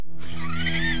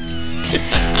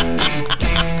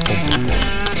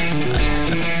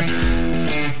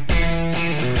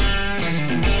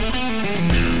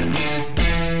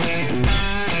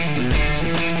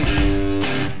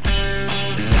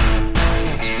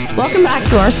Welcome back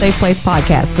to our Safe Place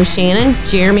podcast with Shannon,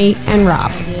 Jeremy, and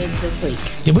Rob. This week.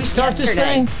 Did we start this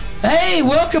thing? Hey,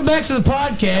 welcome back to the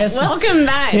podcast. Welcome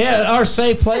back. Yeah, our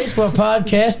Safe Place,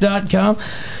 podcast.com,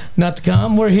 not the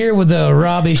com. We're here with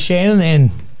Robbie, Shannon, and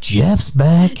Jeff's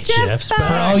back. Jeff's back.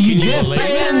 For all you Jeff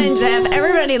fans. Jeff.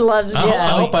 Everybody loves Jeff. I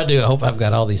hope I do. I hope I've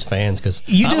got all these fans because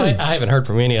You do. I haven't heard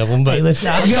from any of them, but Hey, listen,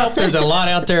 I hope there's a lot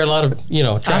out there, a lot of,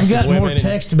 I've attractive got women more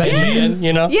text about and,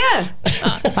 you. Yeah.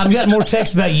 I've got more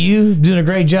text about you doing a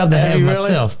great job than I have Really?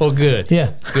 myself. Well, good.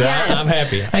 Yeah. Good. Yes. I'm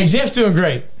happy. Hey, Jeff's doing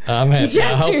great. I'm happy.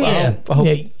 Jeff's doing I hope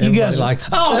Yeah, you everybody guys likes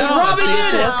it. Oh, Robbie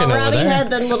did it. Working over Robbie there. had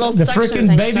the little The suction freaking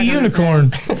thing baby stuck on his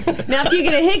unicorn. head. Now, if you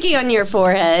get a hickey on your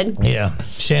forehead, Yeah.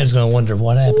 Shannon's going to wonder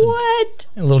what happened. what?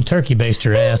 A little turkey based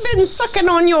her ass. Who's been sucking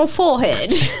on your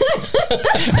forehead?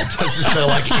 Doesn't sound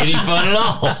like any fun at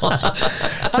all.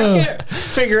 I can't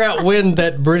figure out when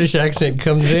that British accent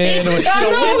comes in. When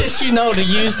does she know to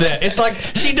use that? It's like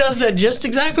she does that just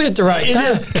exactly at the right It time.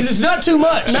 is, because it's not too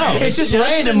much. No, it's just just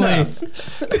randomly. enough.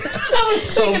 I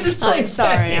was thinking the same I'm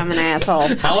sorry, I'm an asshole.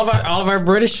 All of our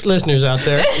British listeners out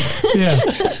there. Yeah.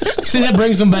 See, that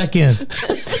brings them back in.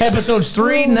 Episodes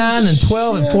 3, 9, and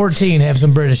 12, and 14 have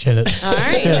some British in it. All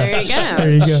right, there you go.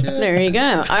 There you go. There you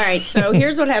go. All right, so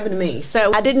here's what happened to me.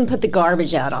 So I didn't put the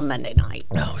garbage out on Monday night.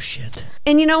 Oh, shit.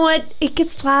 And you know what? It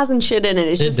gets flies and shit in it.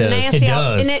 It's It just does. nasty. It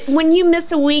out. does. And when you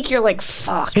miss a week, you're like,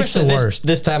 fuck. It's the worst.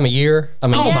 This time of year. I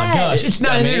mean, Oh, my Yes. gosh. It's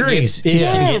 90 degrees. It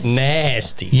can get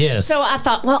nasty. Yes. So I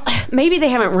thought, well, maybe they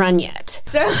haven't run yet.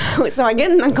 So I get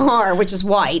in the car, which is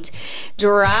white,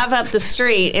 drive up the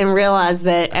street, and realize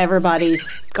that everybody's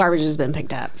garbage has been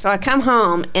picked up. So I come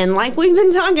home, and like we've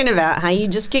been talking about, how you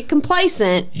just get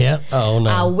complacent. Yep. Oh, no.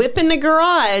 I whip in the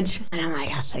garage, and I'm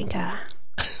like, I think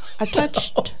I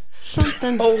touched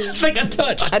something. I think I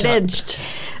touched. I did.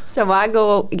 So I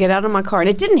go get out of my car, and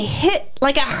it didn't hit.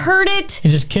 Like I heard it,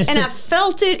 You just kissed and it? I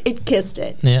felt it. It kissed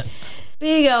it. Yeah.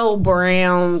 Big old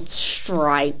brown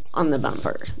stripe on the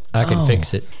bumper. I can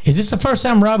fix it. Is this the first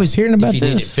time Robbie's hearing about If you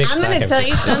need it this? fixed, I'm going I to can tell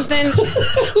you fix it. something.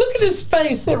 Look at his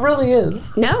face. It really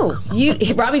is. No,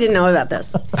 Robbie didn't know about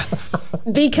this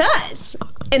because,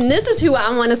 and this is who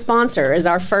I want to sponsor as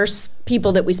our first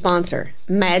people that we sponsor.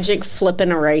 Magic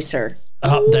Flippin' Eraser.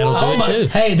 Oh, that'll Oh, do my. it too.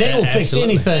 Hey, they will fix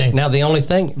Absolutely. anything. Now the only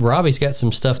thing, Robbie's got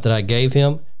some stuff that I gave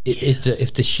him.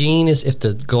 If the sheen is, if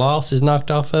the gloss is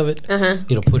knocked off of it,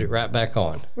 it'll put it right back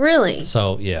on. Really?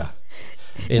 So yeah.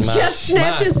 Jeff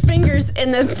snapped his fingers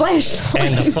and the flashlight.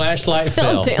 and the flashlight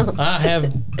fell fell. down. I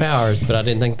have powers, but I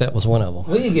didn't think that was one of them.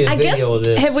 We can get a I guess, video of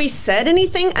this. have we said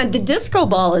anything? The disco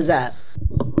ball is up.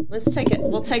 Let's take it.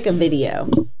 We'll take a video.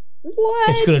 What?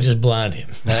 It's going to just blind him.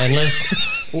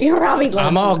 Unless You're Robbie loves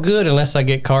I'm all good, unless I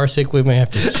get car sick, we may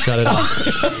have to shut it off.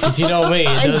 Because you know me,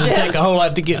 it doesn't Jeff. take a whole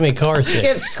lot to get me car sick.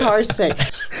 It's car sick.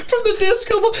 From the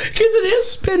disco ball, because it is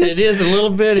spinning. It is a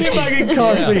little bit. If I get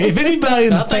car sick. If anybody in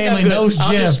the I think I'm family good. knows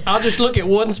Jeff, I'll just look at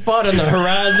one spot on the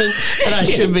horizon, and I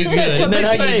should be good. That's what And then they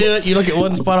how say. you do it, you look at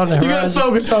one spot on the you got to horizon.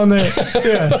 focus on that.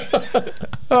 Yeah.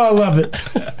 Oh, I love it.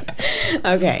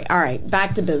 Okay, all right.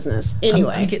 Back to business.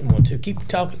 Anyway. I'm getting one too. Keep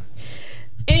talking.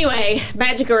 Anyway,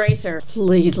 Magic Eraser.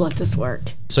 Please let this work.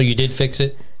 So you did fix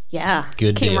it? Yeah.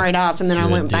 Good Came deal. right off, and then I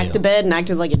Good went back deal. to bed and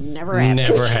acted like it never happened.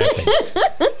 Never happened.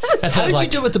 That How sounds did like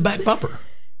you do with the back bumper?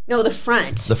 No, the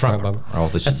front. The front Front bumper. Oh,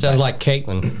 this that is sounds like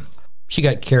Caitlin. She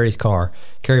got Carrie's car.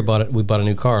 Carrie bought it. We bought a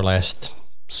new car last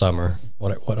summer.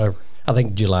 Whatever. I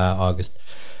think July, August.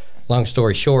 Long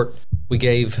story short, we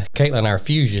gave Caitlin our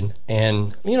Fusion,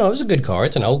 and it was a good car.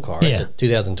 It's an old car. Yeah. It's a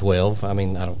 2012. I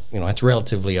mean, it's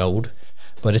relatively old,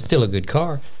 but it's still a good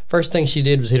car. First thing she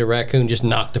did was hit a raccoon, just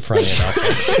knocked the front end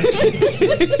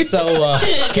off. So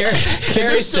Carrie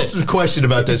There's still said, some question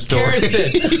about this story. Carrie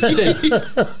said,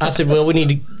 I said, well, we need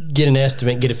to get an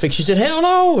estimate, get it fixed. She said, hell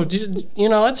no,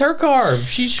 it's her car. If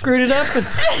she screwed it up,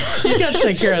 she's got to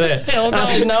take care of that. Hell no. I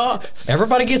said, no,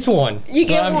 everybody gets one. You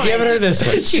get I'm one. giving her this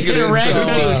one. She's going to raccoon.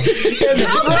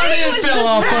 How big was this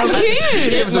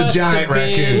raccoon? It was a giant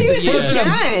raccoon. He was Yes.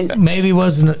 a giant. Maybe it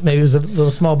wasn't. Maybe it was a little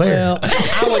small bear.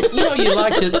 Well, you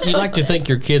like to think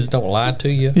your kids don't lie to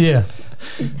you. Yeah.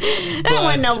 That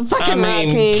wasn't no fucking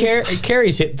raccoon.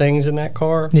 Carrie's hit things in that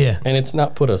car. Yeah. And it's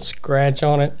not put a scratch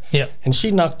on it. Yep. And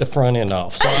she knocked the front end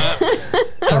off. So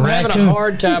I'm having raccoon. a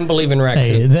hard time believing raccoon.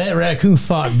 Hey, that raccoon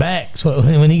fought back. So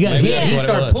when he got Maybe hit, that's he what it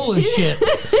started was. pulling shit.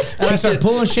 And He started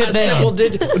pulling shit I said, down. well,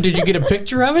 did you get a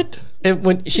picture of it? And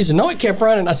when she said, no, it kept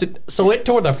running. I said, so it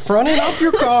tore the front end off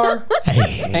your car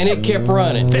and it kept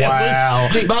running. Wow.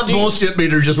 My bullshit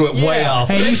meter just went way off.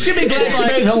 Hey, you should be glad you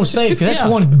made it home safe because that's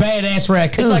one badass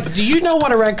raccoon. It's like, do you know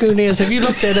what a raccoon is? Have you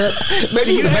looked that up?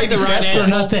 Maybe he's a baby They're Sasquatch.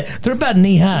 not that. They're about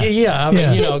knee high. Yeah, I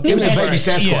mean, you know, He give was me a a baby break.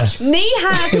 Sasquatch. Knee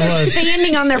high, they're was.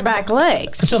 standing on their back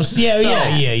legs. So,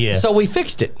 yeah. So we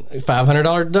fixed it.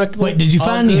 $500 deductible. Wait, did you all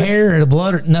find any good. hair or the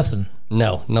blood or nothing?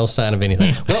 No sign of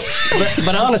anything. Well,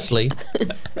 but honestly,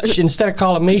 instead of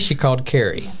calling me, she called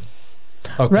Carrie.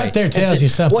 Okay. Right there And tells said, you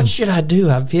something. What should I do?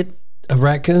 I've hit a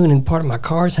raccoon and part of my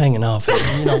car's hanging off.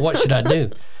 And, you know, what should I do?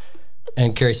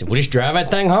 And Carrie said, well, just drive that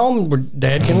thing home where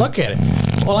Dad can look at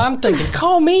it. Well, I'm thinking,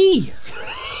 call me.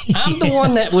 I'm the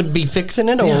one that would be fixing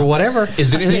it or whatever.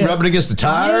 Is anything rubbing against the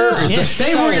tire? Or is Yeah, this-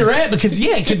 stay where you're at because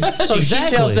it could. So she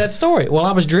tells that story. Well,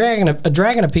 I was dragging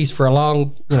a piece for a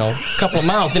long, couple of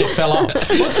miles, then it fell off.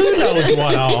 Well, who knows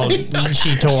what all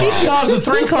she tore She off. caused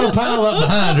the 3-car pile up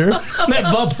behind her. That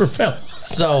bumper fell.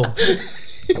 So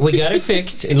we got it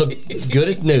fixed. It looked good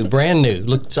as new, brand new.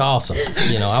 Looked awesome.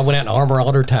 I went out and armor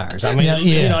all her tires. I mean,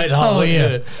 Yeah. it all Oh, looked yeah.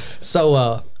 good. So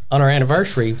on our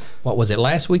anniversary, what was it,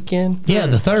 last weekend? Yeah,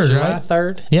 the 3rd, July right?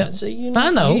 3rd. Yep. So, I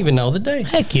know. You even know the day.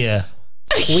 Heck yeah.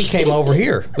 We came over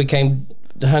here. We came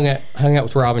to hung out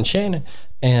with Rob and Shannon,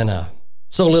 and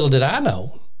so little did I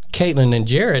know, Caitlin and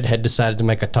Jared had decided to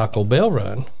make a Taco Bell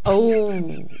run. Oh.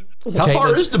 How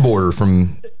far is the border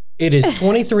from? It is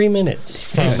 23 minutes.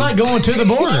 From, It's like going to the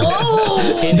border.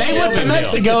 They went to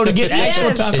Mexico to get actual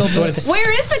Yes. Taco It's Bell. 23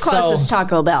 Where is the closest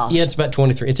Taco Bell? Yeah, it's about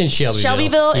 23. It's in Shelbyville.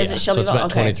 Shelbyville? Is Yeah, it So it's Shelbyville? about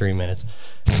Okay. 23 minutes.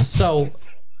 So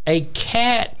a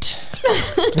cat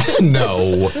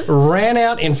No. ran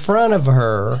out in front of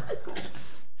her,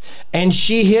 and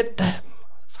she hit that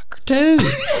motherfucker too.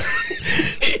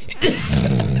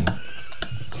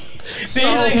 Did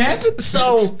anything happen?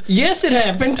 So yes, it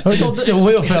happened. So The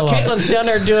wheel fell off. Caitlin's down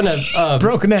there doing a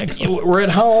Broken axle. we're at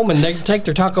home and they take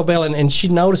their Taco Bell and she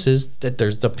notices that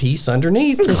there's the piece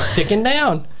underneath that's sticking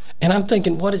down. And I'm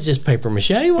thinking, what is this, paper mache?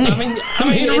 Well, I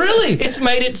mean, really? It's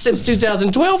made it since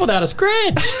 2012 without a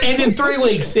scratch. And in 3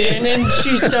 weeks. And then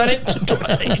she's done it.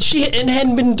 It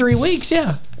hadn't been 3 weeks,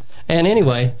 yeah. And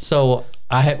anyway, so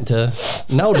I happened to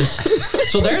notice.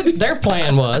 So their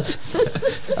plan was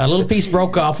a little piece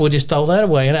broke off. We'll just throw that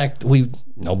away, and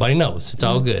nobody knows. It's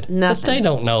all good. Nothing. But they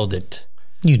don't know that.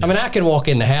 You know. I mean, I can walk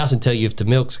in the house and tell you if the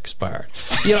milk's expired.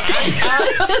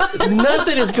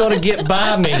 Nothing is going to get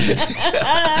by me.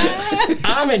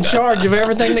 I'm in charge of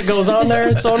everything that goes on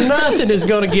there, so nothing is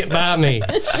going to get by me.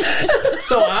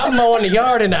 So I'm mowing the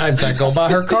yard, and I go by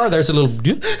her car. There's a little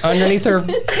doop underneath her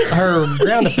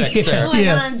ground effects there. Oh my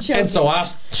Yeah. God, I'm choking. And so I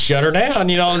shut her down.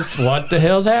 What the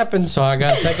hell's happened? So I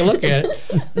got to take a look at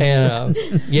it. And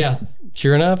yeah,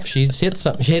 sure enough, she's hit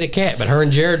something. She hit a cat, but her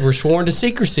and Jared were sworn to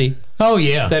secrecy Oh,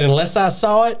 yeah. that unless I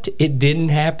saw it, it didn't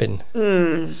happen.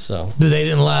 So But they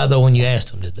didn't lie, though, when you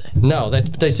asked them, did they? no,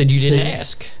 they said you didn't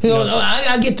ask. No,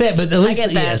 I get that, but at least,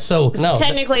 get that. yeah, so. No,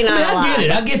 Technically I not mean, a lie. I get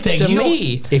it. I get that. to You don't-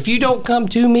 me, if you don't come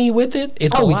to me with it,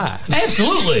 it's a lie.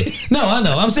 Absolutely. No, I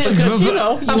know. I'm saying, Because, from, you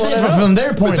know, I'm you saying wanna from their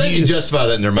point But of they view. can justify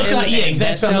that in their mind. Yeah, exactly.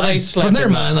 That's how they slept From their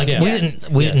at mind, night. like Yeah.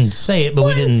 we Yes. didn't say it, but we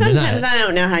Well, didn't deny sometimes it. I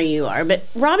don't know how you are, but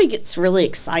Robbie gets really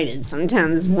excited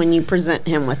sometimes when you present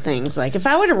him with things. Like if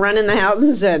I would have run in the house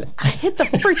and said, I hit the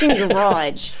freaking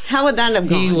garage, how would that have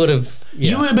gone? He would have.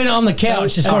 You would have been on the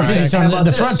couch as far All right, as how about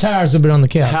the this? front tires would have been on the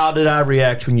couch. How did I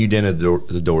react when you dented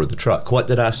the door of the truck? What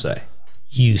did I say?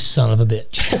 You son of a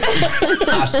bitch.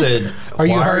 I said, Are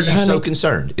you why hurt, are you honey?" so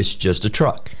concerned? It's just a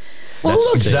truck. Well, That's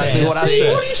look at exactly that. what I See,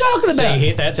 said. what are you talking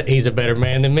about? See, he's a better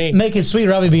man than me. Make it sweet,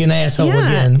 Robbie, be an asshole Yeah,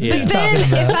 again. Yeah. What are you but then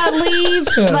talking if about? I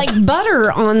leave like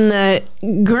butter on the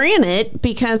granite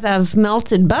because I've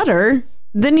melted butter,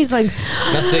 then he's like,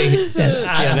 Now see,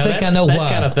 I now think I know that why.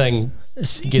 kind of thing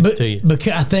gets to you.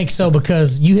 Because I think so,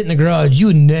 because you hit in the garage, you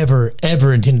would never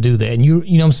ever intend to do that, and you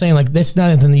know what I'm saying. Like that's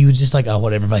not anything that you would just like. Oh,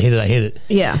 whatever. If I hit it, I hit it.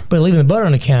 yeah, But leaving the butter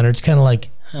on the counter, it's kind of like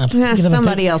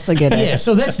somebody else will get it. Yeah,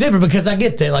 so that's different because I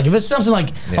get that. Like if it's something like,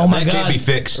 oh my that god, can't be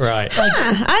fixed. Right. I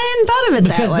hadn't thought of it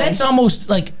because that way. that's almost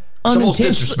like almost unintentional-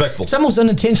 disrespectful. It's almost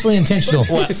unintentionally intentional.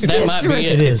 Well, that might be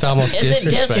it. It is. It's almost Is it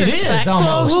disrespectful. It is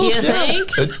almost. You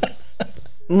think?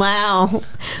 Wow,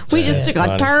 we just took a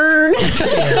funny. turn.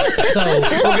 So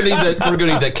We're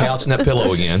gonna need that couch and that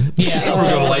pillow again. yeah,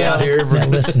 We're gonna lay out here. Now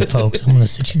listen, folks, I'm going to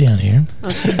sit you down here.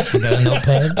 I got a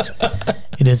notepad.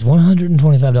 It is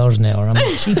 $125 an hour. I'm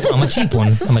a cheap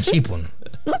one. I'm a cheap one.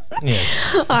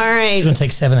 Yes. All right. It's going to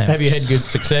take 7 hours. Have you had good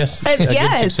success? A good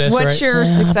Yes. success What's rate? your I've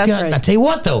success got- I rate? tell you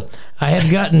what, though, I have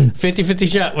gotten 50-50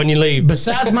 shot when you leave.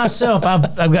 besides myself,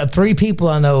 I've got 3 people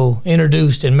I know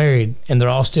introduced and married, and they're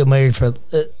all still married for.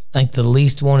 I think the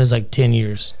least one is like 10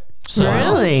 years. So,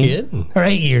 Really? Kidding. or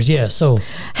 8 years, yeah. So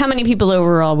How many people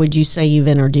overall would you say you've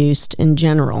introduced in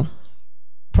general?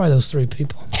 probably those 3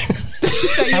 people.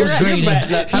 So I was greedy. You're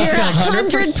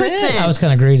 100%. I was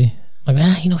kind of greedy.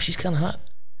 Like, she's kind of hot.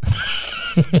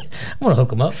 I'm gonna hook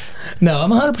them up. No, I'm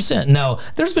 100%. No,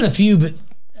 there's been a few,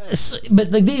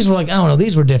 but like these were like, I don't know,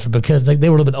 these were different because like they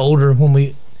were a little bit older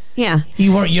when Yeah.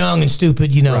 you weren't young and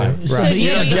stupid, Right. So, Right.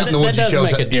 You're not Yeah, counting the ones you does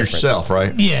chose make a difference. yourself,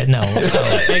 right? yeah, no,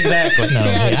 Exactly. no,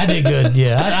 yeah, I did good.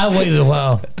 Yeah, I waited a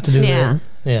while to do Yeah. that.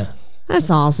 Yeah, That's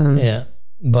awesome. yeah.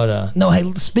 But no,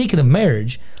 hey, speaking of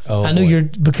marriage, Oh, I knew boy.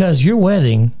 because your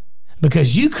wedding,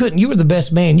 because you were the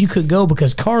best man, you could go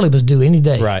because Carly was due any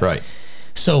day. Right. Right.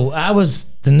 So I was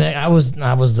I was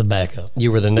the backup.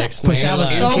 You were the next Which man. I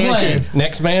was in so Cancun. glad.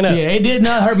 Next man up. Yeah, it did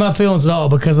not hurt my feelings at all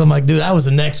because I'm like, dude, I was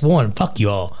the next one. Fuck you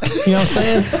all. You know what I'm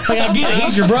saying? Like, I get it.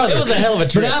 He's your brother. It was a hell of a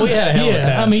trip. But I'm- We had a hell of a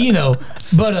time. I mean,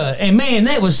 but and man,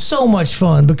 that was so much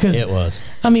fun because It was.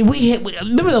 I mean,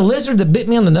 remember the lizard that bit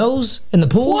me on the nose in the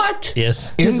pool? What?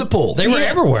 Yes. In the pool. They were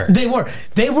everywhere.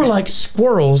 They were like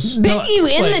squirrels. Bit you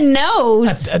in the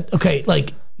nose. Okay,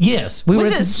 like yes, we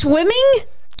Was were. it swimming?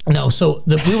 No, so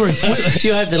we were.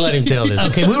 You'll have to let him tell this.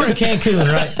 Okay, we were in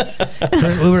Cancun,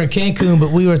 right? We were in Cancun,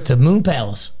 but we were at the Moon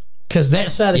Palace because that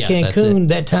side of Yeah, that's Cancun,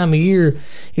 that time of year,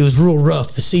 it was real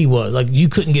rough. The sea was like you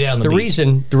couldn't get out on the beach.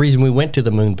 The reason we went to the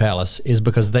Moon Palace is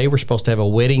because they were supposed to have a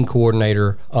wedding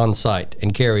coordinator on site,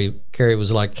 and Carrie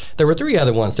was like, there were 3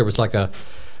 other ones. There was like a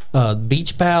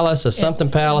beach palace, a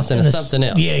something palace, and a something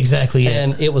else. Yeah, exactly. Yeah.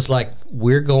 And it was like,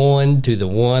 we're going to the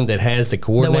one that has the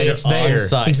coordinator it's there. on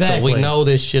site. Exactly. So we know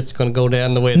this shit's going to go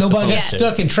down the way it's Nobody got supposed to.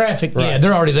 stuck in traffic. Yeah, Right.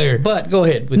 they're already there. But go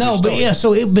ahead. With No, your but story. yeah.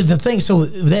 So, but the thing, so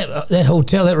that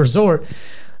hotel, that resort,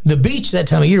 the beach that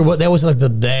time of year, that was like the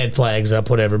bad flags up,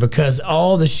 whatever, because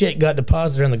all the shit got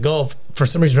deposited in the Gulf for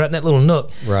some reason right in that little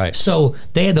nook. Right. So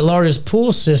they had the largest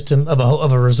pool system of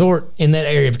a resort in that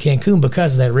area of Cancun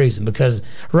because of that reason. Because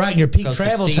right in your peak Because the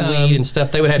travel seaweed time and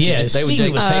stuff, they would have yeah, to. They would seaweed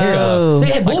take, was take terrible. They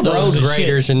had like bulldozers road and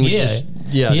graders shit. and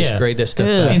would Yeah. just grade that stuff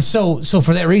Ugh. up. And so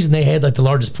for that reason, they had like the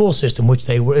largest pool system, which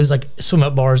it was like swim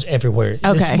up bars everywhere.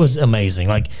 Okay. This was amazing.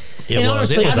 Like, and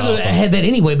honestly, was I awesome. had that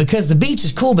anyway because the beach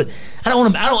is cool, but I don't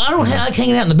want to. I don't like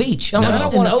hanging out in the beach. I I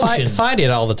don't want to ocean. fight it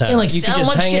all the time. And like, you I could don't just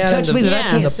want hang shit out touch in me the, that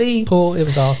I can't see. pool. It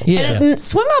was awesome. Yeah. And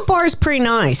swim up bar is pretty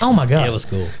nice. Oh my god, It was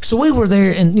cool. So we were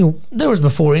there, and there was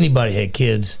before anybody had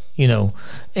kids,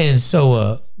 and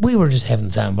so we were just having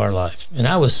the time of our life, and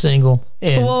I was single,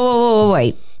 and Whoa,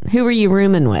 wait. Who were you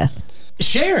rooming with?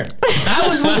 Sharon. I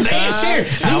was with Aunt Sharon.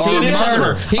 Tina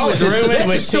Turner. He was rooming That's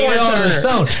with a story Tina on Turner. its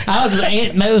own. I was with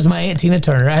it was my Aunt Tina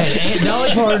Turner. I had Aunt Dolly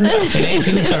Parton and Aunt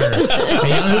Tina Turner. And you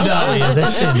know who Dolly is?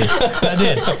 That's Cindy. I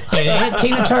did. And Aunt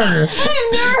Tina Turner.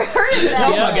 I've never heard of that.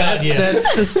 Oh my God! Yeah,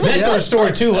 that's our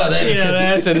story too. There was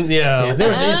an instant.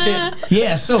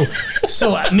 Yeah, so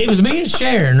it was me and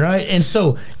Sharon, right? And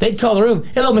so they'd call the room.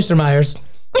 Hello, Mr. Myers.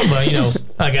 Well,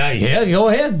 yeah, go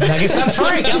ahead. I guess I'm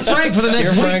Frank. I'm Frank for the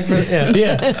next week.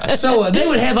 Yeah. So they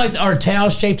would have like our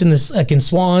towels shaped in in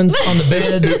swans on the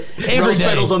bed every Rose day.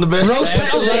 petals on the bed. Rose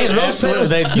petals. They had rose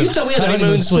petals. You thought we had the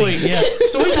honeymoon suite. Yeah.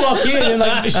 So we'd walk in and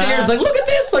like Sharon's like, look at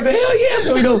this. Like, hell yeah.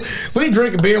 So we'd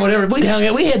drink a beer, whatever. We hung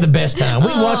out. We had the best time. We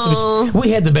watched them. We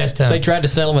had the best time. They tried to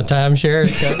sell him a timeshare.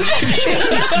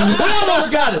 We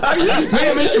almost got it. Me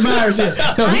and Mr. Myers.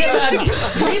 Yeah. No,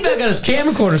 he about got his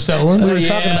camera recorder stolen. We were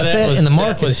talking about that in the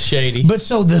market. That was shady. But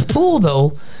so the pool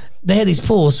though, they had these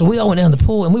pools. So we all went down to the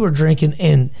pool and we were drinking,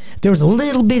 and there was a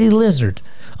little bitty lizard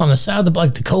on the side of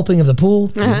the coping of the pool,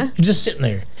 just sitting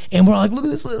there. And we're like, look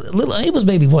at this little. It was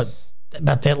maybe what,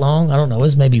 about that long? I don't know. It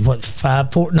was maybe what,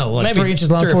 5, 4? No, like Maybe 3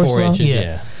 inches long, 3 or 4 4 inches long. inches.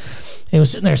 Yeah. It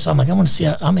was sitting there, so I'm like, I want to see.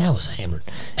 I was hammered,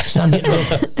 so I'm getting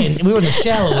ready, and we were in the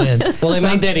shallow end. Well, they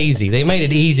made that easy. They made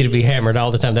it easy to be hammered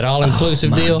all the time. That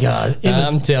all-inclusive Oh, my deal. God. It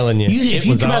was- I'm telling you. If it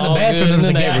you was come out of the all bathroom, good there was a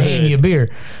in the guy handing you a beer.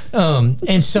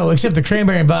 And so, except the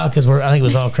cranberry and vodka, I think it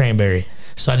was all cranberry.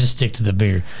 So I just stick to the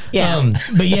beer. Yeah.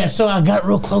 But yeah, so I got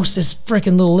real close to this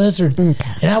freaking little lizard, and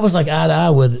I was like eye to eye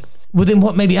with it. Within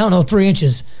what, maybe, I don't know, 3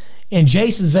 inches. And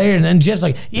Jason's there, and then Jeff's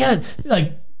like, yeah,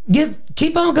 like,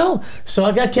 keep on going. So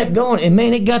I kept going, and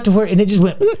man, it got to where, and it just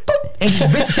went, and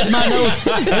just bit the tip of my nose,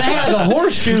 and I had like a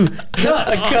horseshoe cut.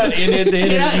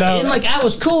 And like I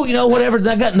was cool, whatever. And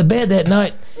I got in the bed that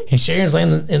night, and Sharon's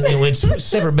laying and we had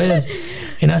separate beds,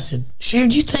 and I said, Sharon,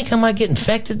 do you think I might get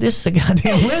infected? This is a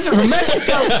goddamn lizard from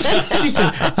Mexico. She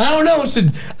said, I don't know.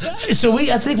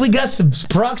 I think we got some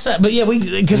peroxide, but yeah,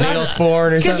 because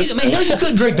Neosporin or something. hell, you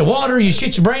couldn't drink the water, you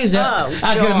shit your brains out. Oh,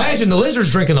 I could God. imagine the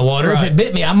lizard's drinking the water. Right. If it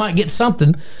bit me, I might get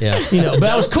something. Yeah. But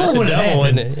I was cool That's a when it double,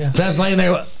 happened. isn't it? Yeah. But I was laying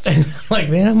there like,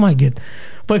 man, I might get,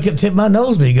 wake up, tip my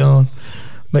nose be gone.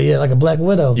 But yeah, like a Black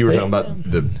Widow. You were talking about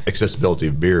the accessibility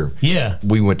of beer. Yeah.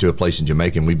 We went to a place in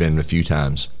Jamaica, and we've been a few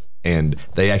times, and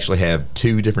they actually have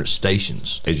 2 different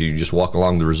stations as you just walk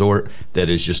along the resort that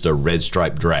is just a red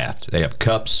stripe draft. They have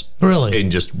cups. Really?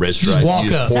 And just red stripe. walk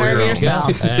You up. pour Serve your own.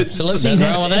 yourself. Absolutely. See,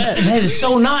 Nothing wrong with that. That is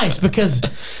so nice because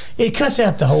it cuts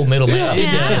out the whole middleman. It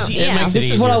Yeah. does. Yeah. It makes This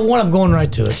it is what I easier. want. I'm going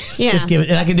right to it. Yeah. Just give it,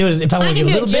 and I can do it if I want I to can give a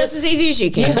do it little just bit. as easy as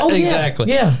you can. Oh, yeah.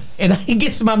 Exactly. Yeah, and it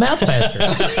gets to my mouth faster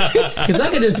because I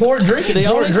can just pour it, drink it. The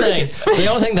pour only it, drink thing, the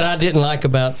only thing that I didn't like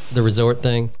about the resort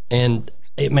thing, and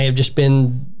it may have just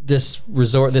been this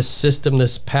resort, this system,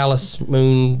 this Palace,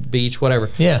 Moon Beach, whatever.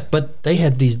 Yeah. But they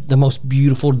had the most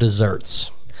beautiful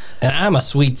desserts. And I'm a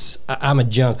sweets. I'm a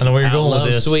junkie. I know where you're going love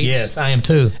with this. Sweets. Yes, I am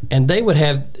too. And they would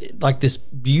have like this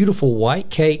beautiful white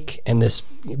cake and this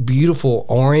beautiful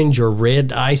orange or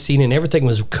red icing, and everything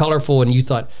was colorful. And you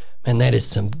thought, man, that is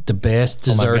the best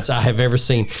desserts I have ever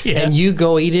seen. Yeah. And you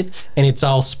go eat it, and it's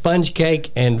all sponge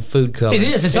cake and food color. It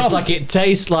is. It's all- like it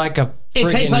tastes like a. It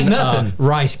tastes like friggin', nothing.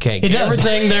 Rice cake. It does.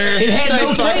 Everything there. It had no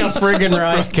tastes like a taste. friggin'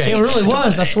 rice It cake. really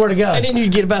was. I swear to God. And then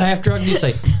you'd get about half drunk and you'd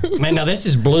say, man, now this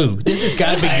is blue. This has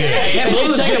got to be good. And blue's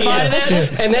you'd take good, a bite of yeah.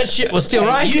 that, and that shit was still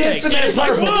rice Yes, cake. and It's like,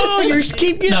 purple. whoa, you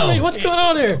keep getting No. me. What's going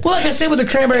on here? Well, like I said with the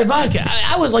cranberry vodka,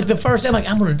 I was like the first. I'm like,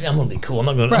 I'm gonna be cool.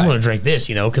 I'm Right. gonna drink this,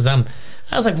 because I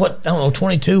was like, what? I don't know,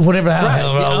 22, whatever. How, Right. how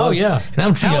old I Oh, was. yeah. And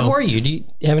I'm How old were you? Do you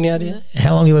have any idea?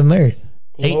 How long you been married?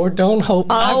 Lord, don't hope.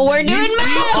 Oh, we're doing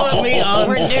put me math. on-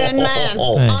 We're doing math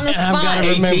on the I've spot. gotta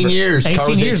 18 remember. years. 18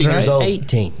 Carl's years, 18 years right? old.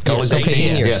 18. Carl's Yes,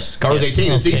 18. years. Yes. Carl's Yes.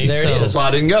 18. It's Okay, easy. there it is. That's why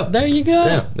I didn't go. There you go.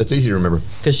 Yeah, that's easy to remember.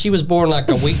 Because she was born like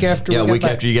a week after. Yeah, a we got week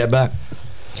back. after you got back.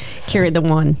 Carry the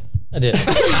one. I did.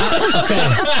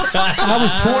 I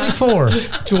was 24,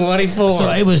 24. so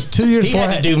it was 2 years He before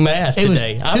had I to do math It was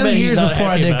today. 2 bet he's years not before I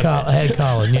happy did about that. had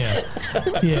Colin. Yeah,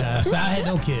 yeah. So I had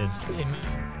no kids.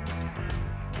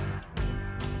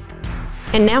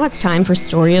 And now it's time for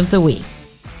Story of the Week.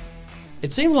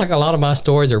 It seems like a lot of my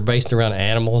stories are based around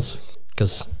animals.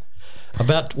 Because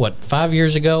about, 5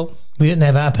 years ago? We didn't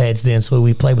have iPads then, so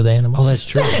we played with animals. Oh, that's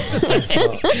true.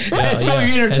 That's all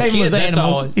your entertainment was That's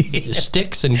all animals.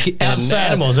 sticks and Outside.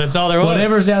 animals. That's all there was.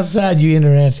 Whatever's outside, you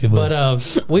interacted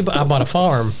with. But I bought a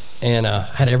farm and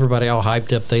had everybody all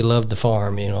hyped up. They loved the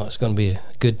farm. It's going to be a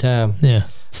good time. yeah.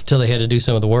 Until they had to do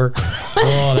some of the work.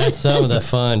 Oh, that's some of the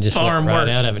fun. Just Farm went right work.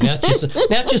 out of it. Now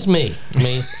it's just me.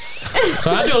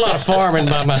 So I do a lot of farming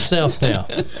by myself now.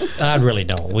 I really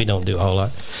don't. We don't do a whole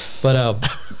lot. But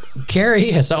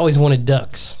Carrie has always wanted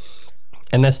ducks.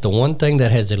 And that's the one thing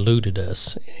that has eluded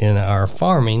us in our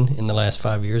farming in the last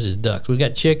 5 years is ducks. We've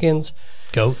got chickens.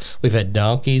 Goats. We've had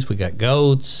donkeys. We got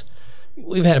goats.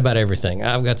 We've had about everything.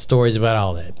 I've got stories about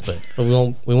all that, but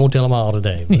we won't tell them all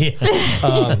today. But,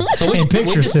 Yeah. so we And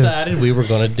pictures, too. decided we were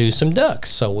going to do some ducks.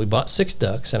 So we bought 6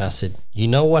 ducks, and I said, "You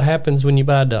know what happens when you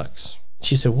buy ducks?"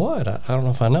 She said, "What? I don't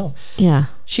know if I know." Yeah.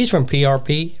 She's from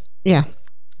PRP, Yeah.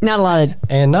 Not a lot of,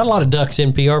 and not a lot of ducks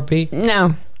in PRP.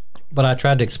 no. But I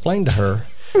tried to explain to her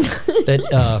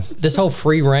that this whole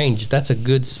free range, that's a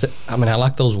good. I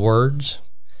like those words.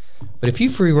 But if you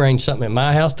free range something at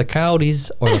my house, the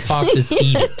coyotes or the foxes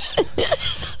eat it.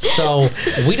 So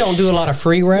we don't do a lot of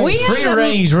free range. We have Free them-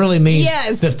 range really means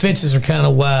Yes. the fences are kind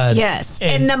of wide. Yes.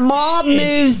 And the mob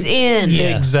moves in.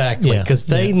 Yeah. Exactly, Yeah. because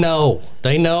they know.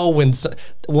 They know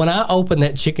when I open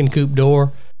that chicken coop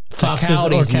door, Foxes the or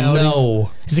coyotes coyotes?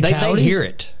 know. Is it they coyotes? hear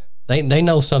it. They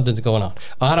know something's going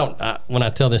on. When I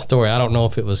tell this story, I don't know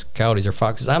if it was coyotes or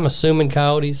foxes. I'm assuming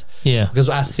coyotes. Yeah. Because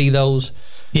I see those.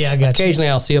 Yeah, I got you. Occasionally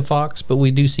I'll see a fox, but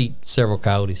we do see several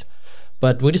coyotes.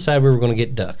 But we decided we were going to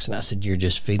get ducks, and I said, "You're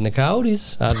just feeding the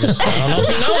coyotes." I don't know if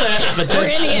you know that, but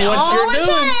that's what All you're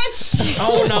doing. attached.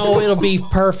 Oh no, it'll be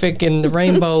perfect, and the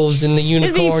rainbows and the be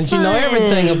unicorns. fun.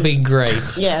 Everything will be great.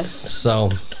 Yes.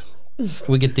 So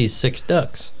we get these 6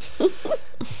 ducks.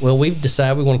 Well, we've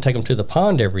decided we want to take them to the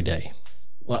pond every day.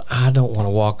 Well, I don't want to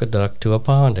walk a duck to a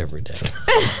pond every day.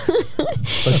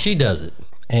 So she does it.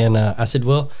 And I said,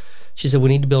 well, she said, we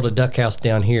need to build a duck house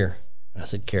down here. And I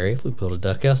said, Carrie, if we build a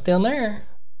duck house down there,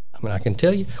 I can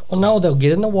tell you. Well, no, they'll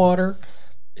get in the water.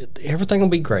 Everything will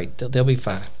be great. They'll be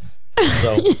fine.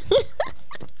 So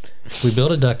we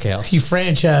built a duck house. You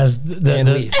franchised and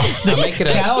I make it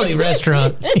a coyote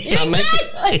restaurant. I make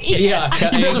it, yeah,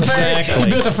 exactly. You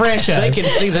built a franchise. They can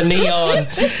see the neon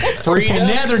free and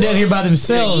now they're down here by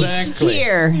themselves. Exactly.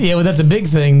 Here. Yeah, well, that's a big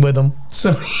thing with them.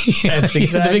 So That's the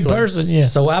exactly. big person. Yeah.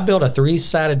 So I built a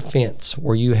 3-sided fence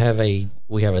where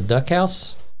we have a duck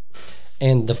house,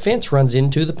 and the fence runs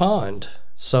into the pond.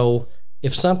 So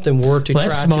if something were to Well,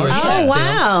 that's try smart. to attack Oh,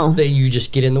 wow. them, then you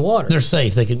just get in the water. They're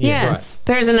safe. They can. Yeah. Yes.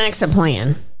 There's an exit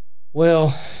plan.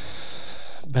 Well,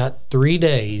 about 3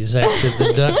 days after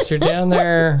the ducks are down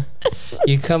there,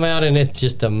 you come out and it's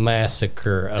just a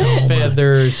massacre of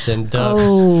feathers and ducks.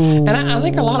 And I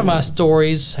think a lot of my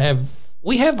stories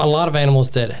we have a lot of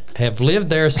animals that have lived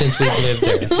there since we've lived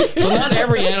there. So not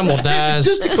every animal dies.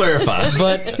 Just to clarify.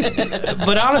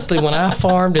 But honestly, when I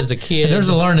farmed as a kid, There's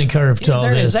a learning curve to all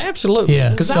there this. is absolutely.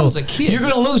 Yeah, Because I was a kid. You're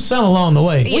going to lose some along the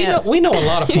way. We know a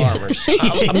lot of farmers.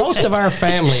 Most of our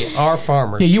family are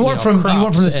farmers. Yeah, you weren't from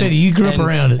the city. You grew up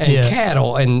around it. And Yeah.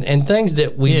 cattle and things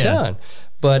that we've Yeah. done.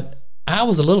 But I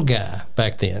was a little guy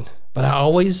back then. But I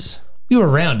was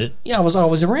around it.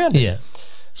 always around it. Yeah.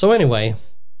 So anyway,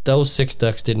 those 6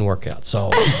 ducks didn't work out. So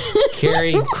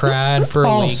Carrie cried for a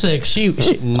All week. 6. She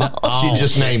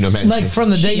Just named them. Like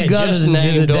from the day She you got had to just the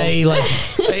named day, like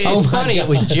It's funny. It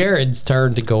was Jared's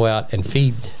turn to go out and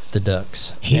feed the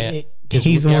ducks. And 'cause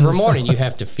he's the one every that morning saw- you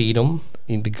have to feed them,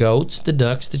 the goats, the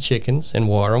ducks, the chickens, and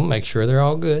water them. Make sure they're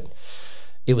all good.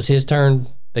 It was his turn.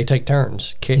 They take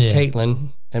turns. Caitlin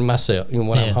and myself.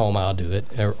 When I'm home, I'll do it,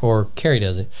 or Carrie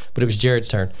does it. But it was Jared's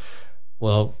turn.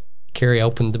 Well, Carrie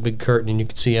opened the big curtain and you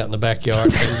could see out in the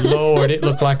backyard. And Lord, it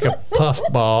looked like a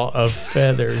puffball of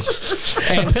feathers.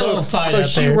 And pillow fight so out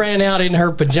she there. ran out in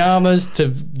her pajamas to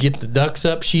get the ducks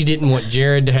up. She didn't want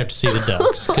Jared to have to see the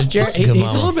ducks. Because Jared, a good he's a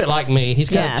mama. little bit like me. He's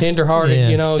kind Yes. of tenderhearted, Yeah.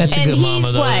 you know. That's a And good he's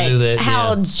mama, though, to do that. How Yeah.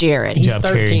 old's Jared? Good He's job,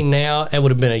 13 Carrie. now. That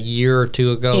would have been a year or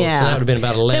two ago. Yeah. So that would have been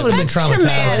about 11. That would have been That's traumatizing.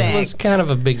 traumatic. It was kind of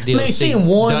a big deal. I mean, to see seeing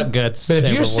one, duck guts but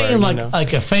if you're everywhere, seeing like you know.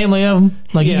 like a family of them,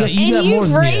 like Yeah. you got and more you've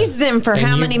than raised them for And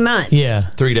how you- many months? Yeah.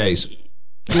 3 days.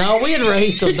 No, we had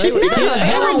raised them. They were probably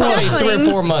ducklings. 3 or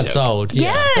 4 months old.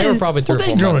 Yeah. They were Yes. probably 3 Well, or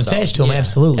they 4 grown months attached to old. them,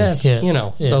 absolutely. Yeah. You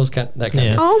know, Yeah. that kind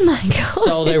Yeah. of. Oh my God.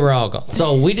 So they were all gone.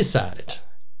 So we decided,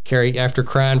 Carrie, after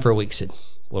crying for a week, said,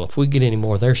 well, if we get any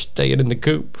more, they're staying in the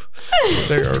coop.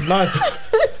 They are not.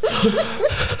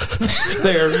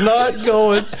 They are not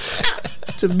going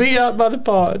to be out by the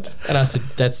pond. And I said,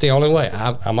 that's the only way.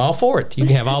 I'm all for it. You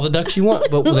can have all the ducks you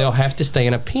want, but they'll have to stay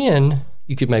in a pen.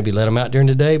 You could maybe let them out during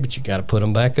the day, but you got to put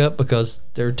them back up because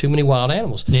there are too many wild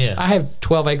animals. Yeah. I have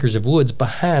 12 acres of woods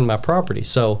behind my property.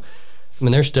 So, I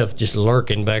mean, there's stuff just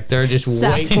lurking back there, just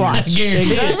waiting. Sasquatch.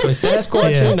 Exactly.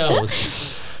 Sasquatch, Yeah. who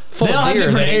knows? Full They all of have deer,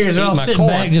 different they areas. They're eat all my sitting corn.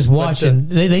 back just But, watching.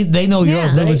 They know your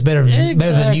Yeah. limits better than you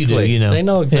do. Exactly. You know. They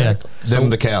know exactly. Them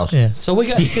the cows. Yeah. So we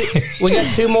got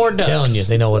 2 more ducks. Telling you,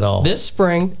 they know it all. This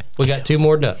spring we got 2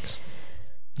 more ducks,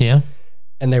 Yeah.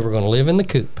 and they were going to live in the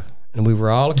coop, and we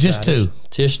were all excited. Just 2.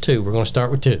 Just 2. We're going to start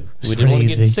with 2. We That's didn't want to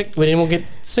crazy. get 6. We didn't want to get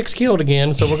 6 killed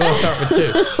again, so we're going to start with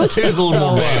 2. Two's a little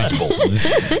more manageable.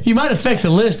 You might affect the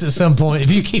list at some point if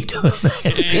you keep doing that.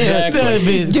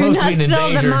 Exactly. Do not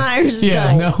sell the Myers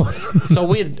Yeah, ducks. no. So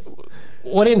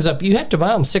what ends up, you have to buy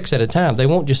them 6 at a time. They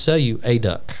won't just sell you a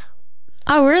duck.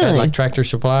 Oh, really? Like Tractor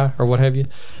Supply or what have you.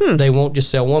 They won't just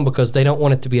sell one because they don't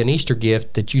want it to be an Easter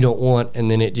gift that you don't want, and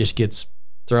then it just gets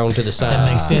thrown to the side.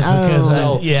 That makes sense because,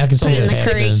 So- I can see in that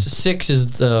the creek. happening. 6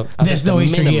 is the I That's think no the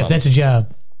Easter minimum. gift. That's a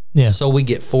job. Yeah. So we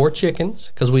get 4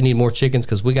 chickens because we need more chickens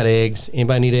because we got eggs.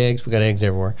 Anybody need eggs? We got eggs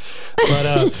everywhere. But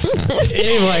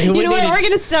anyway, You know what? We're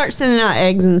going to start sending out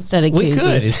eggs instead of we koozies.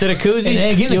 could instead of koozies, An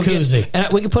egg in a you'll get- koozie.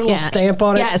 and we could put a little Yeah. stamp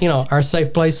on it. Yes. You know, our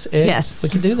safe place eggs. Yes. We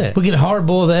could do that, We get hard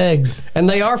boiled eggs and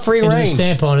they are free and do a range.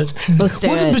 stamp on it. Let's do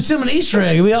We'll it. just put some an Easter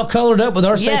egg. We all colored up with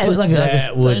our Yes. safe, like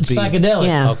That would it's be- psychedelic.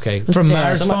 Yeah. Okay, From do it.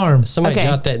 Myers Farm. Somebody Okay.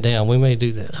 jot that down. We may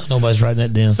do that. Nobody's writing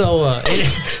that down. So,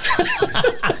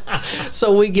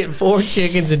 so we get 4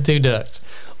 chickens and 2 ducks.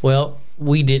 Well,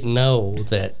 we didn't know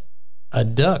that a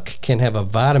duck can have a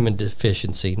vitamin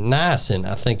deficiency. Niacin,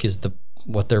 I think, is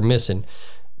what they're missing,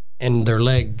 and their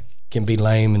leg can be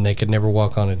lame, and they could never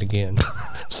walk on it again.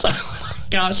 So,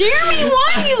 gosh, Jeremy,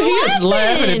 why are you he is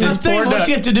laughing at I'm this poor thinking what duck.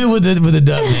 you have to do with the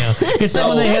duck now. Because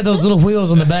when they had those little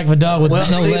wheels on the back of a dog with Well,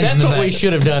 no see, legs that's in the what back. we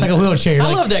should have done. Like a wheelchair. I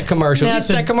like, love that commercial. Now You it's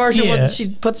see a- that commercial yeah. where she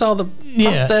puts all the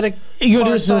prosthetic You go do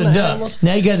parts this to on a the duck. animals?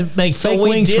 Now you got to make fake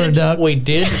wings for a duck. We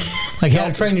did. Like How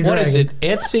to Train Your What Dragon. is it?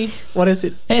 Etsy? What is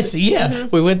it? Etsy, yeah.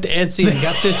 We went to Etsy and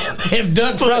got this. Have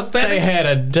duck They prosthetics. had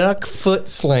a duck foot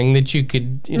sling that you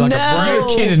could, like a No,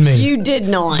 brace. kidding me. You did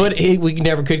not. But we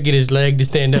never could get his leg to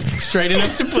stand up straight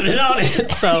enough to put it on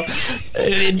it. So,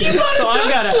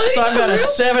 I've got a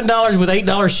 $7 with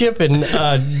 $8 shipping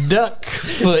duck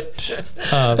foot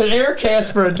An air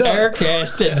cast for a duck. air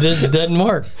cast that doesn't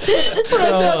work.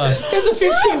 So, It's a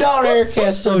 $15 air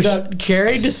cast for so a duck.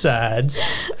 Carrie decides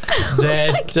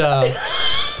that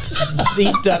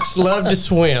these ducks love to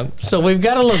swim. So we've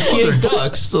got a little kiddie They're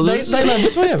ducks, so They love to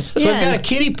swim. So we've got a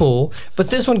kiddie pool, but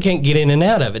this one can't get in and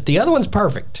out of it. The other one's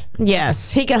perfect.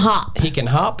 yes, he can hop. He can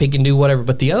hop, he can do whatever,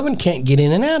 but the other one can't get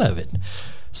in and out of it.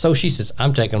 So she says,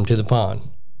 I'm taking them to the pond.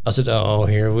 I said, "Oh,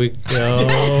 here we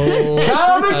go."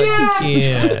 Come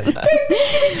again.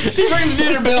 She's ringing the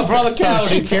dinner bell for all the cows.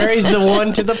 She carries the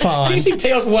one to the pond. You see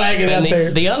tails wagging out And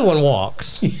there. the other one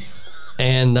walks.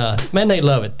 And man, they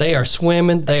love it. They are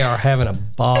swimming. They are having a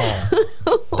ball.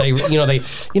 They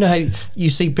how you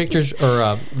see pictures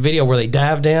or video where they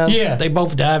dive down. Yeah. They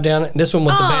both dive down. This one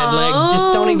with the bad leg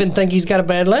just don't even think he's got a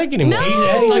bad leg anymore. No.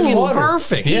 It's like it's Water.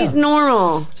 perfect. He's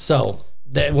normal. So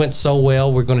that went so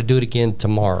well. We're going to do it again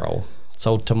tomorrow.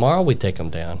 So tomorrow we take them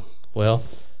down. Well,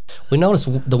 we notice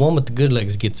the one with the good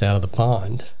legs gets out of the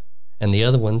pond, and the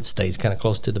other one stays kind of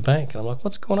close to the bank. And I'm like,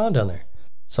 what's going on down there?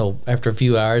 So after a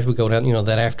few hours, we go down,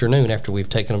 that afternoon after we've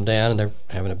taken them down and they're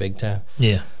having a big time.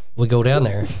 Yeah. We go down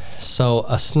there. So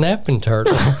a snapping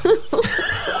turtle.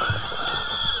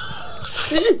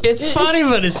 It's funny,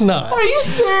 but it's not. Are you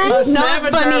serious? A Not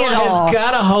snapping funny turtle at all. has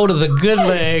got a hold of the good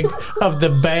leg of the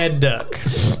bad duck.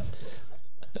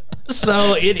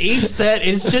 So it eats that.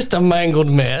 It's just a mangled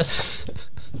mess.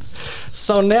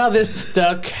 So now this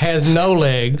duck has no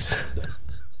legs.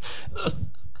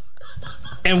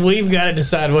 And we've got to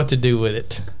decide what to do with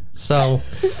it. So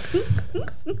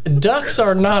ducks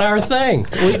are not our thing.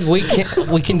 We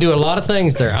can do a lot of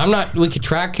things there. We could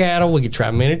try cattle, we could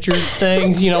try miniature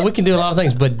things, we can do a lot of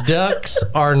things, but ducks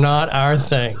are not our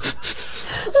thing.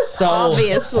 So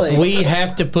Obviously. we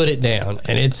have to put it down,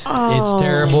 and it's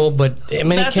terrible. But I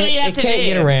mean, That's what you have it to can't do.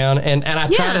 get around. And I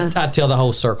try to tell the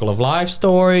whole circle of life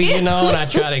story, and I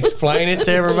try to explain it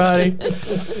to everybody.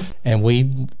 And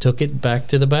we took it back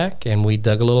to the back, and we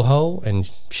dug a little hole,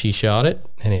 and she shot it,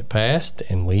 and it passed,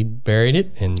 and we buried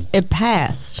it. And It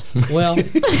passed. well,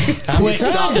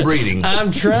 Stop breeding.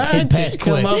 I'm trying It to passed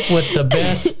come quick. up with the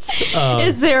best.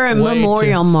 Is there a way to-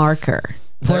 memorial marker?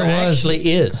 There Where was-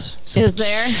 actually is. Is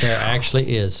there? There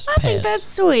actually is. I think that's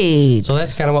sweet. So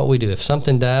that's kind of what we do. If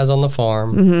something dies on the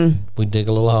farm, we dig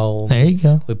a little hole. There you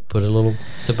go. We put a little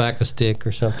tobacco stick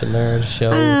or something there to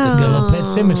show. Got a little pet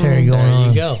cemetery going There on.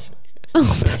 you go.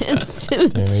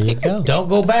 There you go. Don't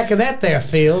go back in that there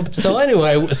field. So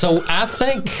anyway, so I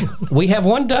think we have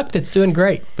one duck that's doing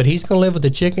great, but he's going to live with the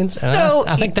chickens. And So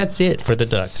I think that's it for the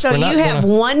ducks. So We're not you have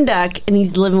gonna- one duck and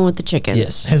he's living with the chickens.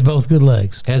 Yes. Has both good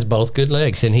legs. Has both good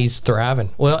legs, and he's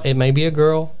thriving. Well, it may be a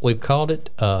girl. We've called it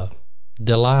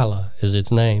Delilah is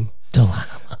its name. Delilah.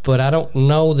 But I don't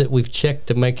know that we've checked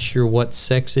to make sure what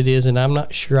sex it is, and I'm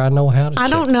not sure I know how to check. I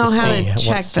don't know how see to what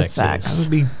check the sex it sex. is.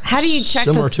 Be How do you check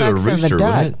similar the to a sex rooster, of a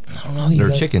duck? wouldn't it? I don't know. You They're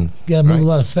gotta- chicken. You got to move right? a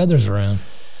lot of feathers around.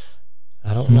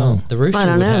 I don't know. The rooster I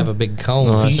don't would know. have a big comb.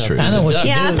 Oh, or that's something. true. I know what The you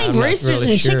duck, Yeah, I I'm think not roosters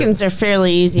really and sure. chickens are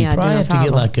fairly easy. You probably have to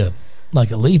get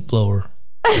like a leaf blower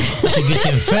to get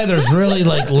them feathers really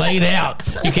laid out.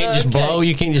 You can't just blow.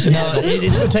 You can't just. No,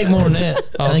 it's going to take more than that.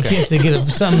 I think you have to get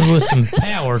something with some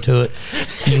power to it.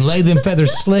 And you lay them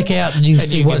feathers slick out, and you can And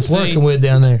see you what can it's see. working with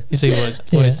down there. You see what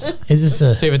Yeah. it's. Is this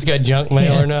a See if it's got junk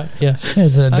mail Yeah. or not. Yeah.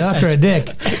 is it a duck or a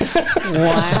dick?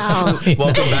 Wow.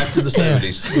 Welcome back to the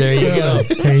 70s. There you go.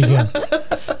 There you go.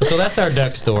 So that's our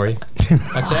duck story.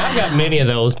 Like I say, I've got many of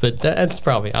those, but that's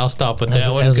probably. I'll stop with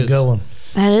that one. That's a 'cause good one.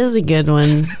 That is a good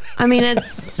one. I mean,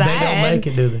 it's sad. They don't make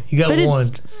it, do they? You got But it's-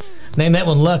 one. Name that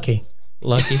one Lucky.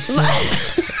 Lucky.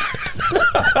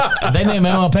 They named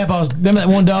my mom and papa's. Remember that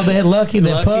one dog they had, Lucky, that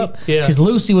Lucky? pup? Yeah. Because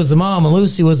Lucy was the mom, and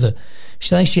Lucy was I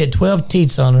think she had 12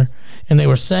 teats on her, and they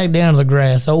were sagged down to the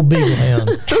grass. Old beagle hound.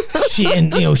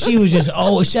 She was just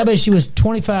old. I bet she was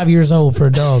 25 years old for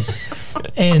a dog,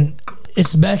 and.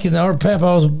 It's back in our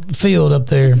papa's field up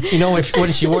there. You know,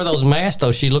 when she wore those masks,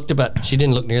 though, she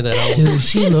didn't look near that old. Dude,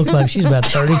 she looked like she's about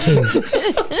 32.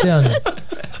 Telling you.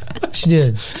 She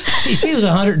did. She was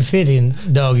 150 in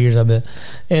dog years, I bet.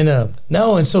 And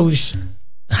so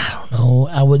I don't know.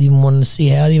 I wouldn't even want to see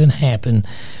how it even happened.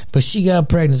 But she got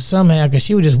pregnant somehow because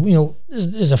she was just, this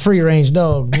is a free range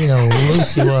dog,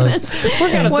 Lucy was.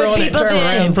 We're kind of What throwing that people term did.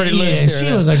 around pretty loose Yeah, here. she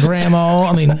now. was a grandma.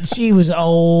 I mean, she was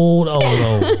old.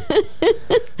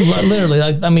 Literally,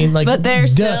 But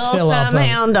there's dust still fell off some of her.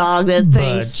 hound dog that But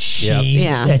thinks. she,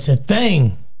 Yeah. that's a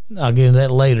thing. I'll get into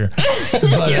that later. But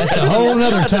that's a whole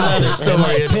nother topic. That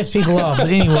might piss people off. But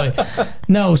anyway,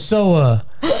 no. So,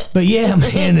 but yeah,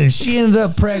 man, and she ended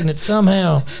up pregnant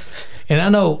somehow. And I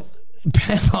know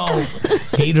Papa,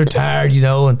 he'd retired,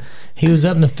 and he was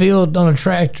up in the field on a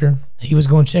tractor. He was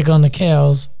going to check on the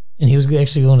cows, and he was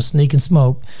actually going to sneak and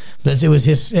smoke. It was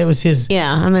his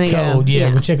Yeah, I'm gonna code. go.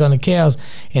 Yeah, go check on the cows.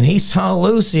 And he saw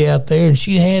Lucy out there, and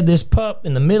she had this pup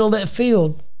in the middle of that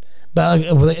field.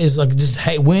 It's like just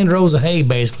windrows of hay,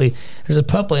 basically. There's a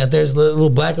pup out there. It's a little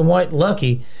black and white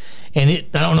Lucky. And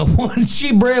I don't know what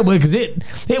she bred with because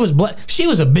it was black. She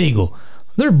was a beagle.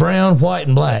 They're brown, white,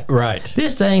 and black. Right.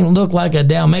 This thing looked like a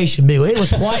Dalmatian beagle. It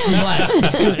was white and black.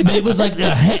 It was like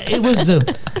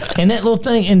and that little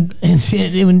thing, and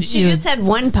when She just had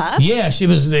one pup? yeah, she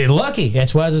was lucky.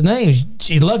 That's why it's his name.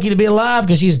 She's lucky to be alive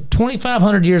because she's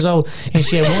 2,500 years old and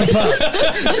she had one pup.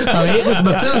 I mean, it was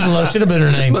Methuselah. Should have been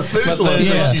her name. Methuselah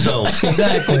Yeah. says she's old.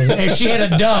 Exactly. And she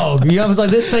had a dog. You know, I was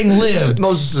like, this thing lived.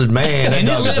 Moses said, man, that And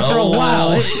it dog is lived for a old.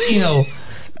 while, you know.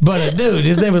 But dude,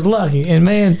 his name was Lucky, and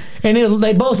man,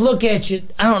 they both look at you.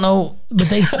 I don't know, but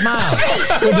they smile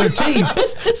with their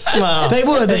teeth. Smile. They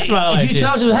would. They smile at if you you.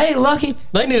 talk to them, hey, Lucky,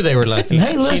 They knew they were lucky.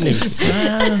 hey, listen, She knew. she'd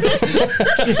smile.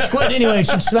 She'd squint anyway.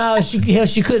 She'd smile.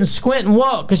 She couldn't squint and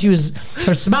walk because she was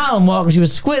her smile and walk because she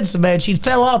was squinting so bad. She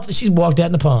fell off. She walked out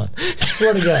in the pond.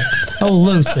 Swear to God. Oh,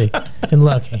 Lucy and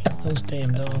Lucky, those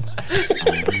damn dogs.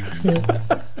 Yeah.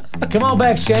 Come on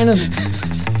back, Shannon.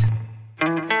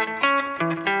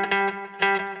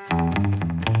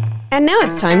 And now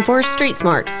it's time for Street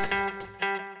Smarts.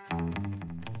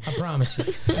 I promise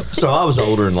you. So I was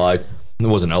older in life. I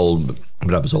wasn't old,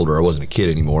 but I was older. I wasn't a kid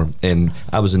anymore. And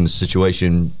I was in a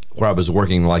situation where I was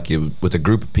working with a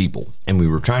group of people, and we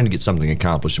were trying to get something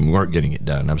accomplished, and we weren't getting it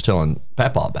done. I was telling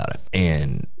Papa about it,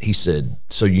 and he said,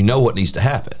 so you know what needs to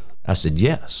happen? I said,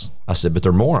 yes. I said, but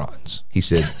they're morons. He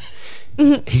said,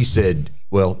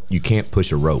 well, you can't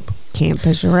push a rope. Can't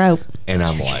push a rope. And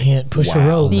I'm like, Can't push a wow.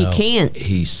 rope. You can't.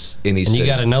 He And said, you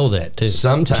got to know that too.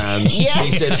 sometimes, Yes.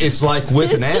 he said, it's like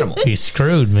with an animal. Be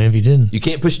screwed, man, if you didn't. You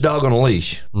can't push a dog on a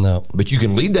leash, No, but you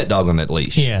can lead that dog on that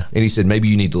leash. Yeah. And he said, maybe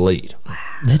you need to lead.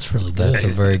 That's really good. that's a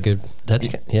very good. That's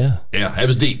yeah. Yeah, it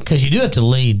was deep. Because you do have to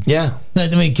lead. Yeah. I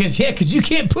mean, because you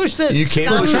can't push that. You can't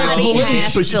push Somebody a rope.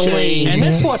 has Push a to chain. lead. And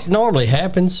that's what normally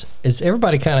happens is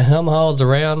everybody kind of hum-haws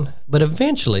around, but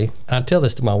eventually, I tell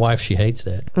this to my wife, she hates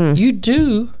that. You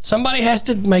do. Somebody has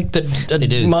to make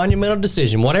the monumental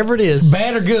decision, whatever it is.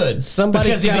 Bad or good.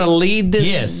 Somebody's Because if got to it- lead this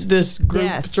Yes. this group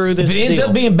Yes. through this If it ends deal.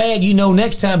 up being bad, you know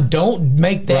next time don't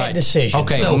make that Right. decision.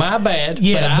 Okay, So- my bad.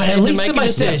 Yeah, but I but had at to least make a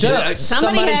somebody stepped decision. up.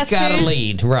 Somebody Somebody's has got to to.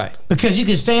 lead, right? Because you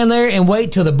can stand there and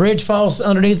wait till the bridge falls out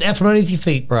from underneath your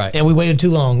feet. Right. And we waited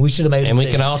too long. We should have made a And we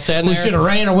decision. can all stand We there should have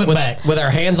ran or went back. with our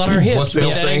hands on our hips. What's the but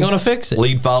old that saying? ain't going to fix it.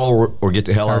 Lead, follow, or get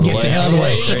the hell out of the Get way. the hell out of the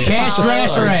way. Cash,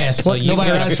 grass, or ass. So What? you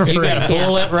Nobody gotta, rides for you free. got to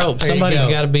pull that rope. There you Somebody's go.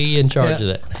 got to be in charge Yeah.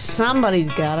 of that. Somebody's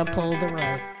got to pull the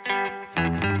rope.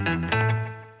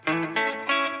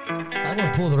 I want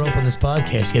to pull the rope on this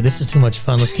podcast. Yeah, this is too much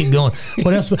fun. Let's keep going.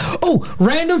 What else? Oh,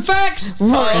 random facts.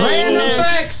 Random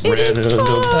facts. It is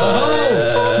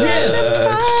Oh, yes.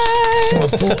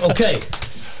 Okay.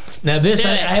 Now this,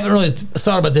 I haven't really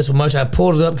thought about this one much. I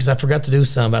pulled it up because I forgot to do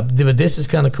some. But this is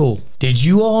kind of cool. Did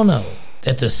you all know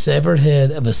that the severed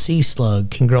head of a sea slug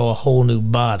can grow a whole new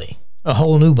body? A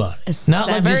whole new body. Not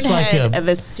like just like head a of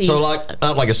a sea. So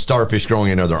not like a starfish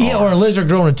growing another yeah, or a arm. lizard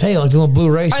growing a tail, like the little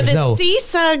blue racers. Are the no, sea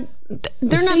slug? They're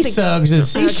the not sea the. slugs is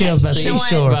seashells by Okay, so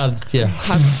seashore. Well, yeah.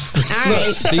 All right,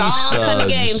 it's all fun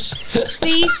and slugs. games.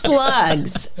 Sea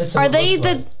slugs. That's Are what it they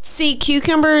looks the sea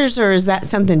cucumbers, or is that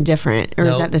something different, or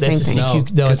is No, that the that's same a thing?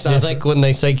 sea No, No, it's because I different. think when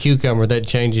they say cucumber, that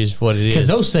changes what it is. Because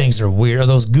those things are weird. Are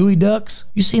those gooey ducks?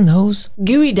 You seen those?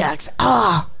 Gooey ducks.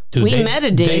 Ah, Dude, we they- met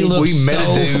a dude they look We met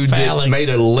so a dude phallic. that made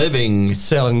a living.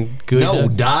 selling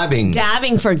good. Diving.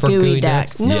 diving for gooey, gooey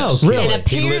ducks. ducks? No, Yes. really? And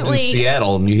He lived in apparently,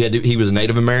 Seattle, and he was a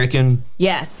Native American.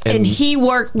 yes, and And he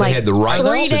worked like had the right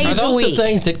 3 to- Are days a those the week.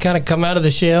 things that kind of come out of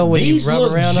the shell when These you rub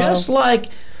look around just on? like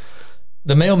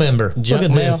the male member. Junk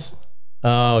Look at mail? this.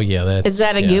 Oh yeah, that's. Is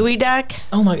that a yeah. gooey duck?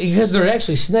 Oh my! Because they're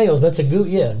actually snails. That's a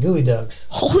gooey ducks.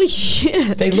 Holy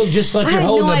shit! They look just like I you're had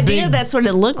holding no a idea big that's what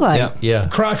it looked like. Yeah. Yeah.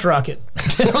 crotch rocket.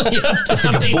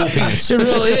 It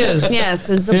really is. Yes,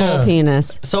 it's a Yeah. bull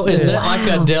penis. So is that like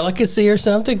a delicacy or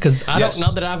something? Because I Yes. don't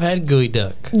know that I've had gooey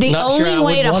duck. The Not sure only I would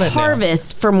way to want it now.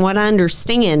 harvest, from what I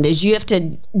understand, is you have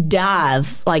to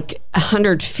dive like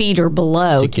 100 feet or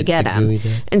below to get get the them. gooey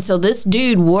duck. And so this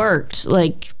dude worked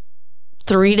like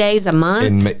 3 days a month.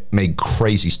 And made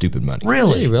crazy stupid money.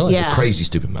 Really, really. Yeah. Crazy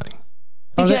stupid money.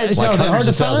 because So Like they're hard hundreds to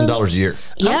of $1,000 find? a year.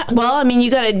 yeah, well, I mean, you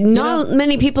got to. Not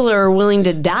many people are willing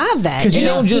to dive that. 'Cause you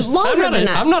It's don't just- longer than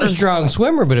that. I'm not a strong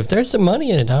swimmer, but if there's some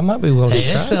money in it, I might be willing Hey, to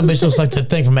that try. son of a bitch looks like the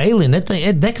thing from Alien. That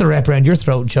thing that could wrap around your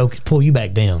throat and choke, pull you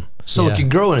back down. So Yeah. it can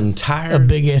grow an entire A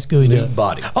big ass gooey new duck.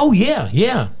 body. Oh yeah,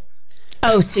 yeah.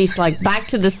 Oh, sea slug. Back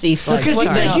to the sea slug. Because Sorry.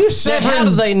 you think Now, you now, said how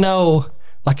do they know?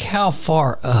 Like how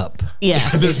far up?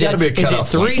 Yes. There's got to be a Is it cutoff.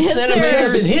 3 Is there-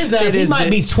 centimeters? In his eyes, he Is might it-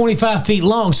 be 25 feet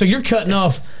long. So you're cutting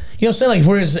off. You know what I'm saying? Like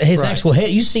where his Right. actual head.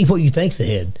 You see what you think's the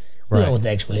head. You Right. know what the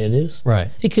actual head is. Right.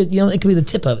 It could. It could be the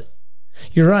tip of it.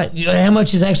 You're right. How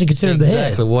much is actually considered the head?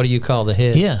 Exactly. What do you call the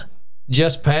head? Yeah.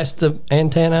 just past the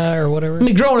antenna or whatever. I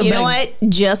mean, growing You it know back. what?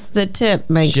 Just the tip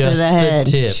makes Just it ahead.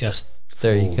 the tip. Just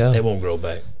There you go. they won't grow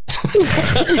back.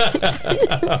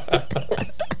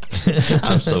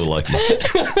 I'm so lucky.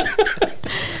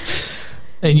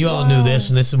 And you all knew this,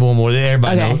 and this is one more.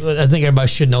 Everybody Okay. know. I think everybody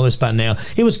should know this by now.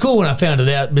 It was cool when I found it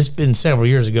out. It's been several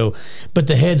years ago. But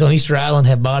the heads on Easter Island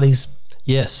have bodies.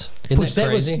 Yes. Isn't Which that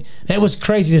crazy? that was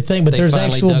crazy to think, but They there's finally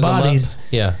actual dug 'em up? bodies.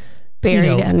 Yeah. Buried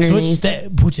So underneath.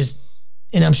 it's which is,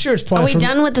 and I'm sure it's Are probably. we from,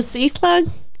 done with the sea slug?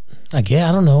 I guess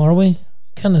I don't know. Are we?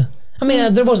 Kind of. I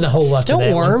mean, there wasn't a whole lot to Don't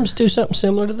that one. worms do something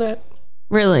similar to that?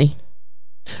 Really?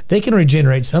 They can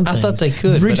regenerate something. I thought they could,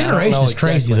 but I don't Regeneration know is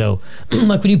crazy though.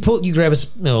 Like when you grab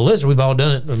a lizard. We've all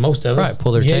done it. Or most of us. Right,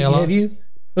 pull their You- tail Have off. you?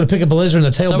 Go to pick up a lizard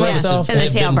and the tail Some of breaks us off. And the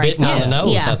have tail been breaks bitten on the off.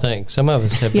 nose, Yeah. I think. Some of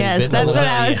us have been Yes, bitten that's on the what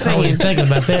I nose. was I wasn't even thinking.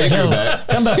 thinking about that. Hell,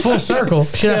 come back full circle.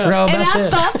 Shit, I forgot all And about I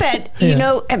that. thought that, Yeah. you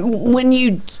know, when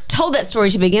you told that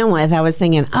story to begin with, I was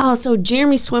thinking, oh, so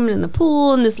Jeremy's swimming in the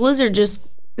pool and this lizard just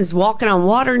is walking on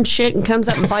water and shit and comes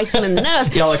up and bites him in the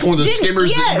nose. Yeah, like one of those Didn't- skimmers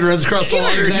yes, that runs across the water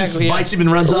and just Exactly, yeah. bites him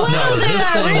and runs off. Little did this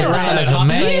I thing is realize, like a you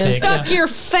matchstick. stuck your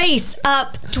face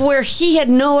up to where he had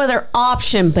no other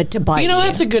option but to bite You know,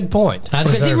 that's a good point. I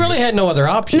Because he deserve really had no other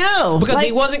option. No, Because he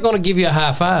like- wasn't going to give you a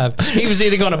high five. He was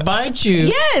either going to bite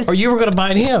you Yes. or you were going to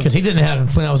bite him. Because he didn't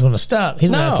have when I was going to stop. He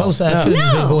didn't have No, close. I no. could have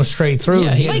just No. been going straight through.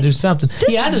 Yeah, he he- had to do something.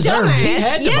 Yeah, I deserved it. He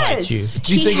had to bite you.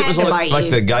 Do you think it was like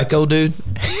the Geico dude?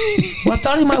 Well, I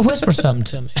thought he might whisper something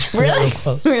to me. Really? Real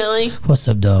close. Really? What's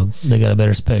up, dog? They got a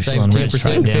better special Save on Red 10%,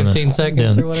 Stripe down 15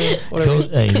 seconds or whatever.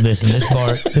 Hey, listen,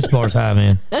 this bar's high,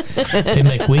 man. They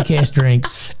make weak ass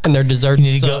drinks. And their dessert. You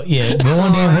need to go, go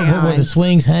on down where the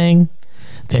swings hang.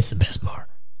 That's the best bar.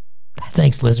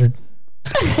 Thanks, lizard.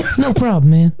 No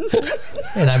problem, man.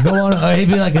 And I go on. Or he'd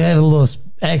be like, I have a little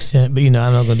accent, but I'm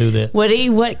not going to do that.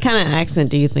 What kind of accent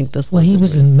do you think this Well, he lizard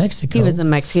was in Mexico. He was in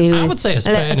Mexico. I would say a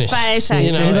Spanish. Spanish You accent. know,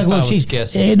 He's if like, I little was cheese.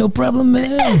 guessing. Hey, no problem,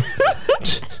 man.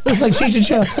 It's like Cheech and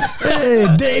Chong.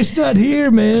 Hey, Dave's not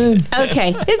here, man.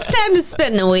 Okay, it's time to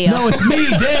spin the wheel. No, it's me,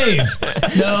 Dave.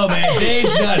 No, man,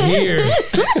 Dave's not here.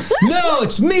 No,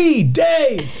 it's me,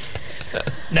 Dave.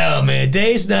 No, man,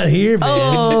 Dave's not here, man.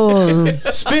 Oh,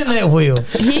 Spin that wheel.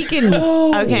 he can.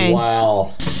 Okay.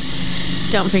 Wow.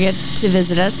 Don't forget to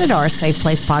visit us at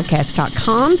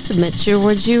oursafeplacepodcast.com. Submit your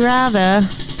would you rather.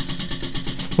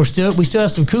 We still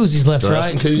have some koozies left, Still have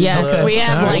right? some koozies Yes, left. we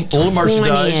have All like right. All the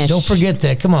merchandise. 20-ish. Don't forget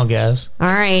that. Come on, guys. All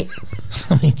right.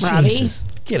 I mean, Robbie? Jesus.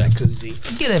 Get a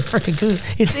koozie. Get a freaking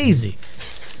koozie. It's easy.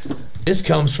 This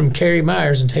comes from Carrie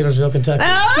Myers in Taylorsville, Kentucky.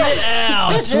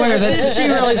 I swear, that's she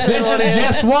really said This is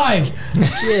Jeff's wife.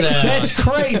 Get out. That's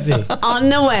crazy. On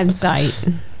the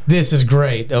website. This is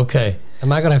great. Okay.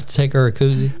 Am I going to have to take her a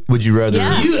koozie? Would you rather?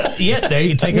 Yeah. There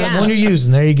you take Yeah. out one you're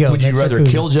using. There you go. Would you That's a rather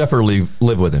koozie. kill Jeff or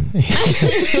live with him?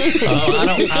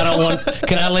 Oh, I don't want.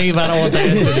 Can I leave? I don't want that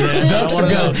answer to that. Ducks or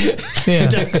goats? Yeah.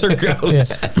 Ducks or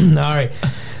goats? Yeah. All right.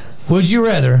 Would you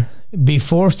rather be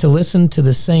forced to listen to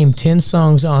the same 10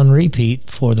 songs on repeat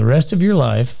for the rest of your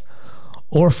life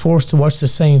or forced to watch the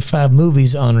same 5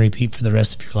 movies on repeat for the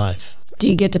rest of your life? Do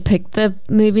you get to pick the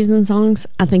movies and songs?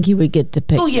 I think you would get to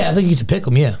pick. Oh, yeah. I think you should pick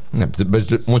them, yeah. Yeah,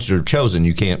 but once you're chosen,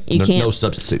 you can't. You there's can't. No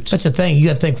substitutes. That's the thing. You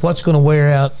got to think what's going to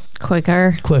wear out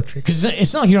Quicker. quicker. Because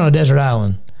it's not like you're on a desert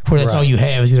island where that's Right. all you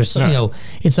have is either,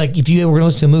 it's like if you were going to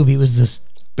listen to a movie, it was this.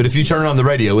 But if you turn on the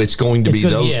radio, it's going to be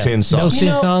those 10 songs. Those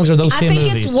 10 songs or those 10 I think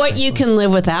movies. it's what you can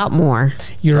live without more.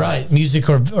 You're right. Music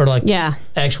or like Yeah.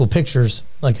 actual pictures.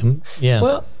 Like, yeah.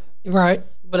 Well, right.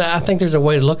 But I think there's a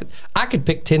way to look at. I could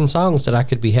pick 10 songs that I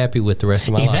could be happy with the rest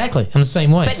of my life. exactly. I'm the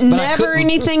same way. But I never couldn't-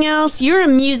 anything else. You're a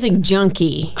music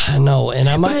junkie. I know, and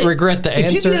I might regret the if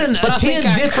answer. you get but I think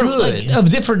I different could. of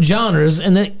different genres,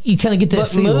 and then you kind of get that But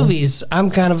feel. movies, I'm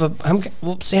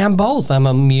both. I'm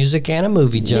a music and a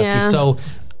movie junkie, Yeah. so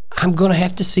I'm gonna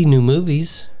have to see new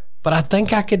movies. But I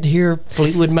think I could hear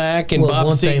Fleetwood Mac and Well, Bob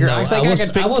one thing, Seger. though, I think I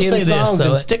could pick 10 songs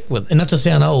and stick with it. And not to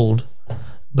sound old,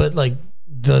 but like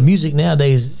the music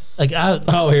nowadays, like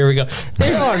Oh, here we go.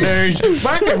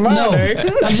 Back in my no, day.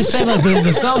 I'm just saying like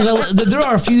the songs. There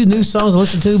are a few new songs I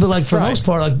listen to, but like for the Right. most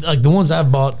part, like the ones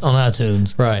I've bought on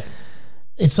iTunes, Right.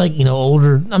 it's like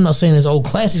older. I'm not saying it's old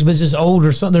classics, but it's just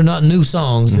older. Something they're not new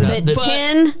songs. But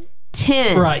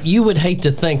 10. Right. You would hate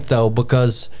to think though,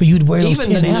 because But you'd wear those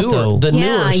even 10 the out, newer, though. the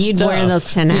Yeah, newer you'd stuff, wear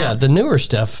those 10 Yeah, out. the newer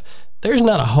stuff. There's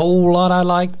not a whole lot I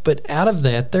like, but out of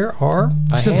that, there are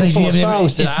a Some things handful you of haven't-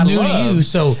 songs that it's I new to love, you,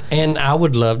 so- and I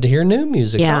would love to hear new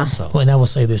music Yeah. also. Well, and I will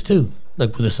say this too.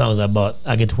 Like with the songs I bought,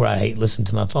 I get to where I hate listening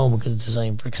to my phone because it's the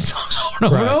same freaking songs over and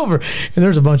over and Right. over. And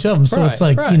there's a bunch of them, so it's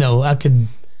Right, like right. I could.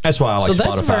 That's why I like So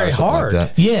Spotify. that's very or something hard.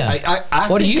 Like that. Yeah. I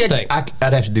What do you think?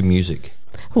 I'd have to do music.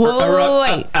 Whoa,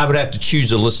 wait. I would have to choose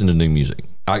to listen to new music.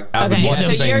 I would Okay, watch so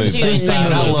the same you're movies. doing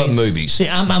And I movies. love movies. See,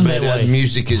 I'm But, that way.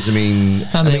 music is, I'm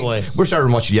that way. We're starting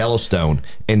to watch Yellowstone,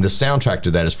 and the soundtrack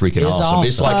to that is freaking It's awesome.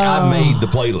 It's awesome. like I made the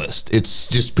playlist. It's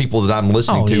just people that I'm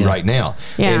listening Oh, to yeah. right now.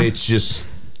 Yeah. And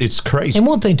it's crazy. And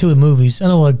one thing too with movies, I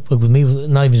know like with me,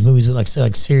 not even movies, but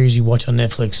like series you watch on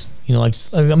Netflix. You know,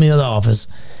 The Office.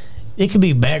 It could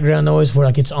be background noise where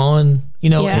like it's on. You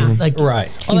know, Yeah. and, like Right.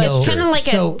 You Well, know, that's Kind of like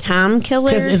so- a time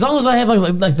killer. Because as long as I have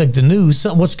like the news,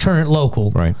 something what's current local,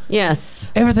 Right.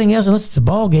 Yes. everything else, unless it's a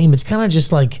ball game, it's kind of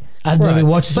just like I'd maybe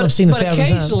watch something I've seen 1,000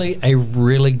 times. occasionally a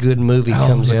really good movie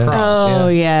comes yeah. across. Oh,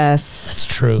 yes. It's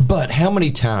true. But how many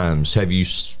times have you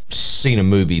seen a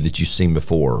movie that you've seen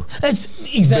before? That's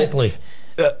exactly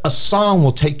A song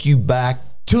will take you back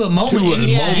to a moment. to a moment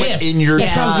Yes. in your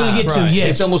That's what I was going to get to. Right. Yes,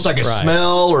 It's almost like a Right.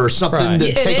 smell or something Right. that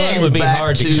It takes is. you It would be back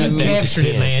hard to to cut that. captured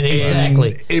it, man. and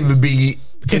Exactly. It would be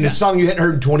Because in a song you hadn't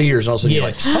heard in 20 years, and all of a sudden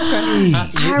Yes. you're like, okay. I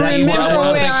That's remember what I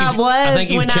want. where I was I think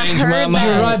you've when I changed my heard mind.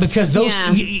 that. You're right, because those,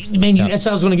 Yeah. that's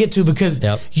what I was going to get to, because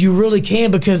Yep. you really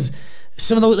can, because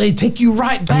some of those, they take you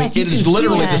right back. I mean, You it is can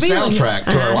literally feel the feeling soundtrack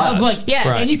to our of lives. like,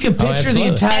 Yes. and you can Oh, picture the absolutely.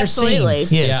 entire Absolutely.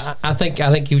 scene. Yes. Yeah, I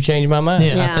think you've changed my mind.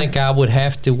 Yeah. Yeah. I think I would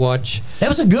have to watch. That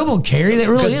was a good one, Carrie. That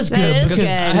really is That good. is because good.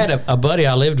 I had a buddy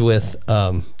I lived with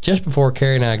just before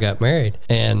Carrie and I got married,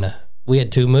 and we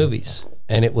had two movies,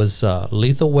 and it was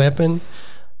Lethal Weapon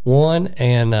 1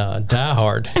 and Die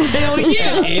Hard. Hell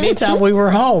yeah. And anytime we were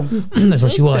home, That's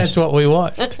what you watched. that's what we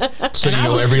watched. So you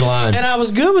know every line. And I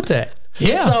was good with that.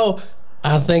 Yeah. So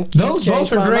I think Those you've both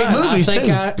changed are my great mind. movies, I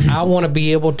think too. I want to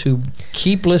be able to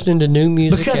keep listening to new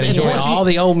music Because and and enjoy plus you- all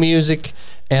the old music,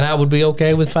 and I would be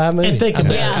okay with 5 movies. think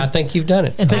about it. I think you've done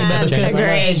it. And think about it, because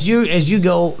Agree. as you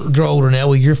grow older now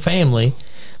with your family,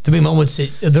 there'll be moments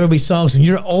that there'll be songs when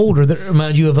you're older that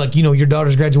remind you of, like, you know, your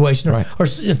daughter's graduation or a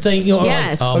thing, you know,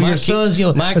 Yes. or your son's, you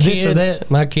know, my or this or kids, that.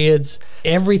 my kids,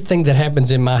 everything that happens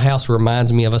in my house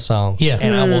reminds me of a song. Yeah.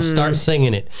 And I will start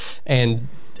singing it. And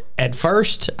at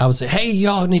first, I would say, "Hey,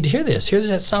 y'all need to hear this. Here's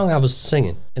that song I was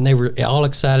singing," and they were all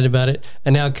excited about it.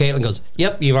 And now Caitlin goes,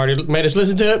 "Yep, you've already made us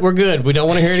listen to it. We're good. We don't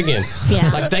want to hear it again."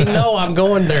 Yeah. Like they know I'm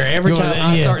going there every Going time there,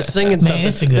 I yeah. start singing Man,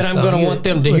 it's a something good that I'm song. going to You- want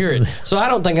them to hear it. listen. So I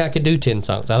don't think I could do 10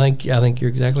 songs. I think you're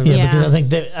exactly right. Yeah, Yeah. because I think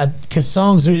that because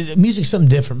songs are music's something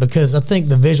different, because I think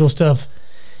the visual stuff,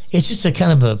 it's just a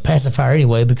kind of a pacifier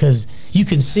anyway, because you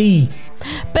can see.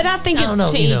 But I think I don't it's know,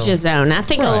 to you each know. his own. I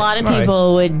think a Right, lot of right.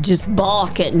 people would just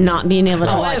balk at not being able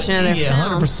to watch another yeah,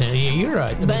 film. 100%. Yeah, you're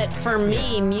right. I mean, But for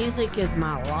me, music is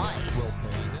my life.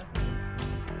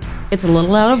 It's a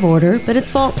little out of order, but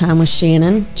it's Vault Time with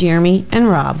Shannon, Jeremy, and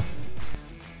Rob.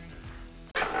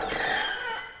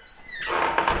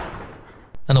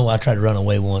 I know I tried to run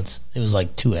away once. It was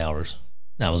like 2 hours.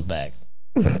 And I was back.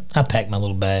 I packed my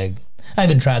little bag. I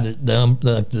even tried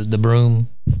the broom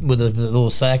with the little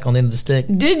sack on the end of the stick.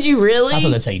 Did you really? I thought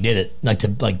that's how you did it,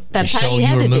 to That's show how you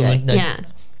had were to do moving. it. Like, Yeah.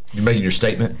 You're making your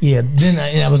statement. yeah. Then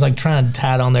I was like trying to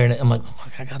tie it on there, and I'm like, oh,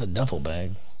 fuck, I got a duffel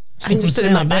bag. I just put it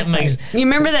in my that backpack. makes. You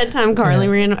remember that time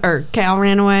Cal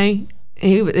ran away?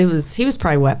 He was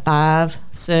probably what, 5,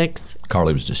 6.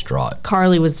 Carly was distraught.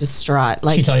 Carly was distraught.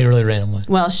 Like, She thought he really ran away.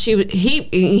 well,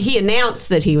 he announced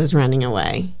that he was running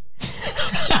away.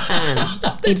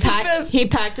 He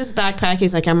packed his backpack.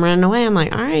 He's like, I'm running away. I'm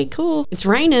like, all right, cool. It's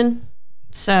raining,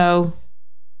 so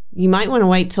you might want to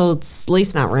wait till it's at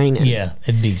least not raining. Yeah,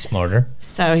 it'd be smarter.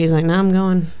 So he's like, no, I'm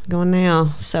going now.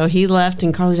 So he left,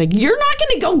 and Carly's like, you're not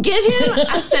going to go get him?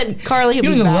 I said, Carly, he'll You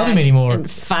be don't even love back him anymore. in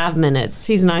 5 minutes.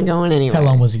 He's not going anywhere. How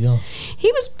long was he gone?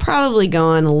 He was probably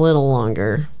going a little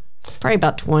longer, probably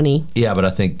about 20. Yeah, but I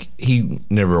think he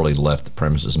never really left the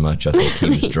premises much. I think he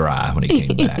was dry when he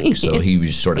came back, so he was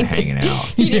just sort of hanging out.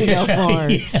 He didn't go far.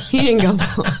 He didn't go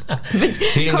far. But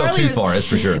He didn't go too far, that's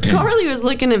for sure. Carly was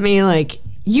looking at me like,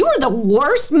 you are the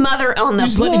worst mother on the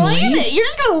just let him planet. leave? You're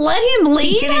just going to let him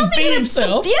leave? can't even feed gonna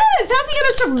himself. Yes. How's he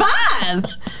going to survive?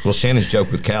 Well, Shannon's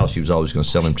joke with Cal, she was always going to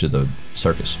sell him to the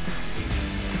circus.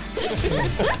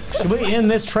 Should we end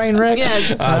this train wreck?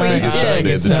 Yes. I think it's time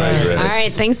to end the train wreck. All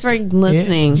right. Thanks for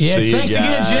listening. Yeah. See you Thanks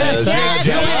again, guys. Jeff. Yes,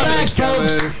 Come yes. back,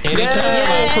 folks. Anytime,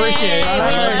 I appreciate it. Yay, I we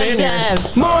love love being here.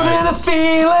 Jeff. More than a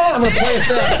feeling. I'm gonna play us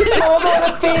out. More than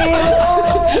a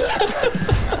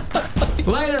feeling.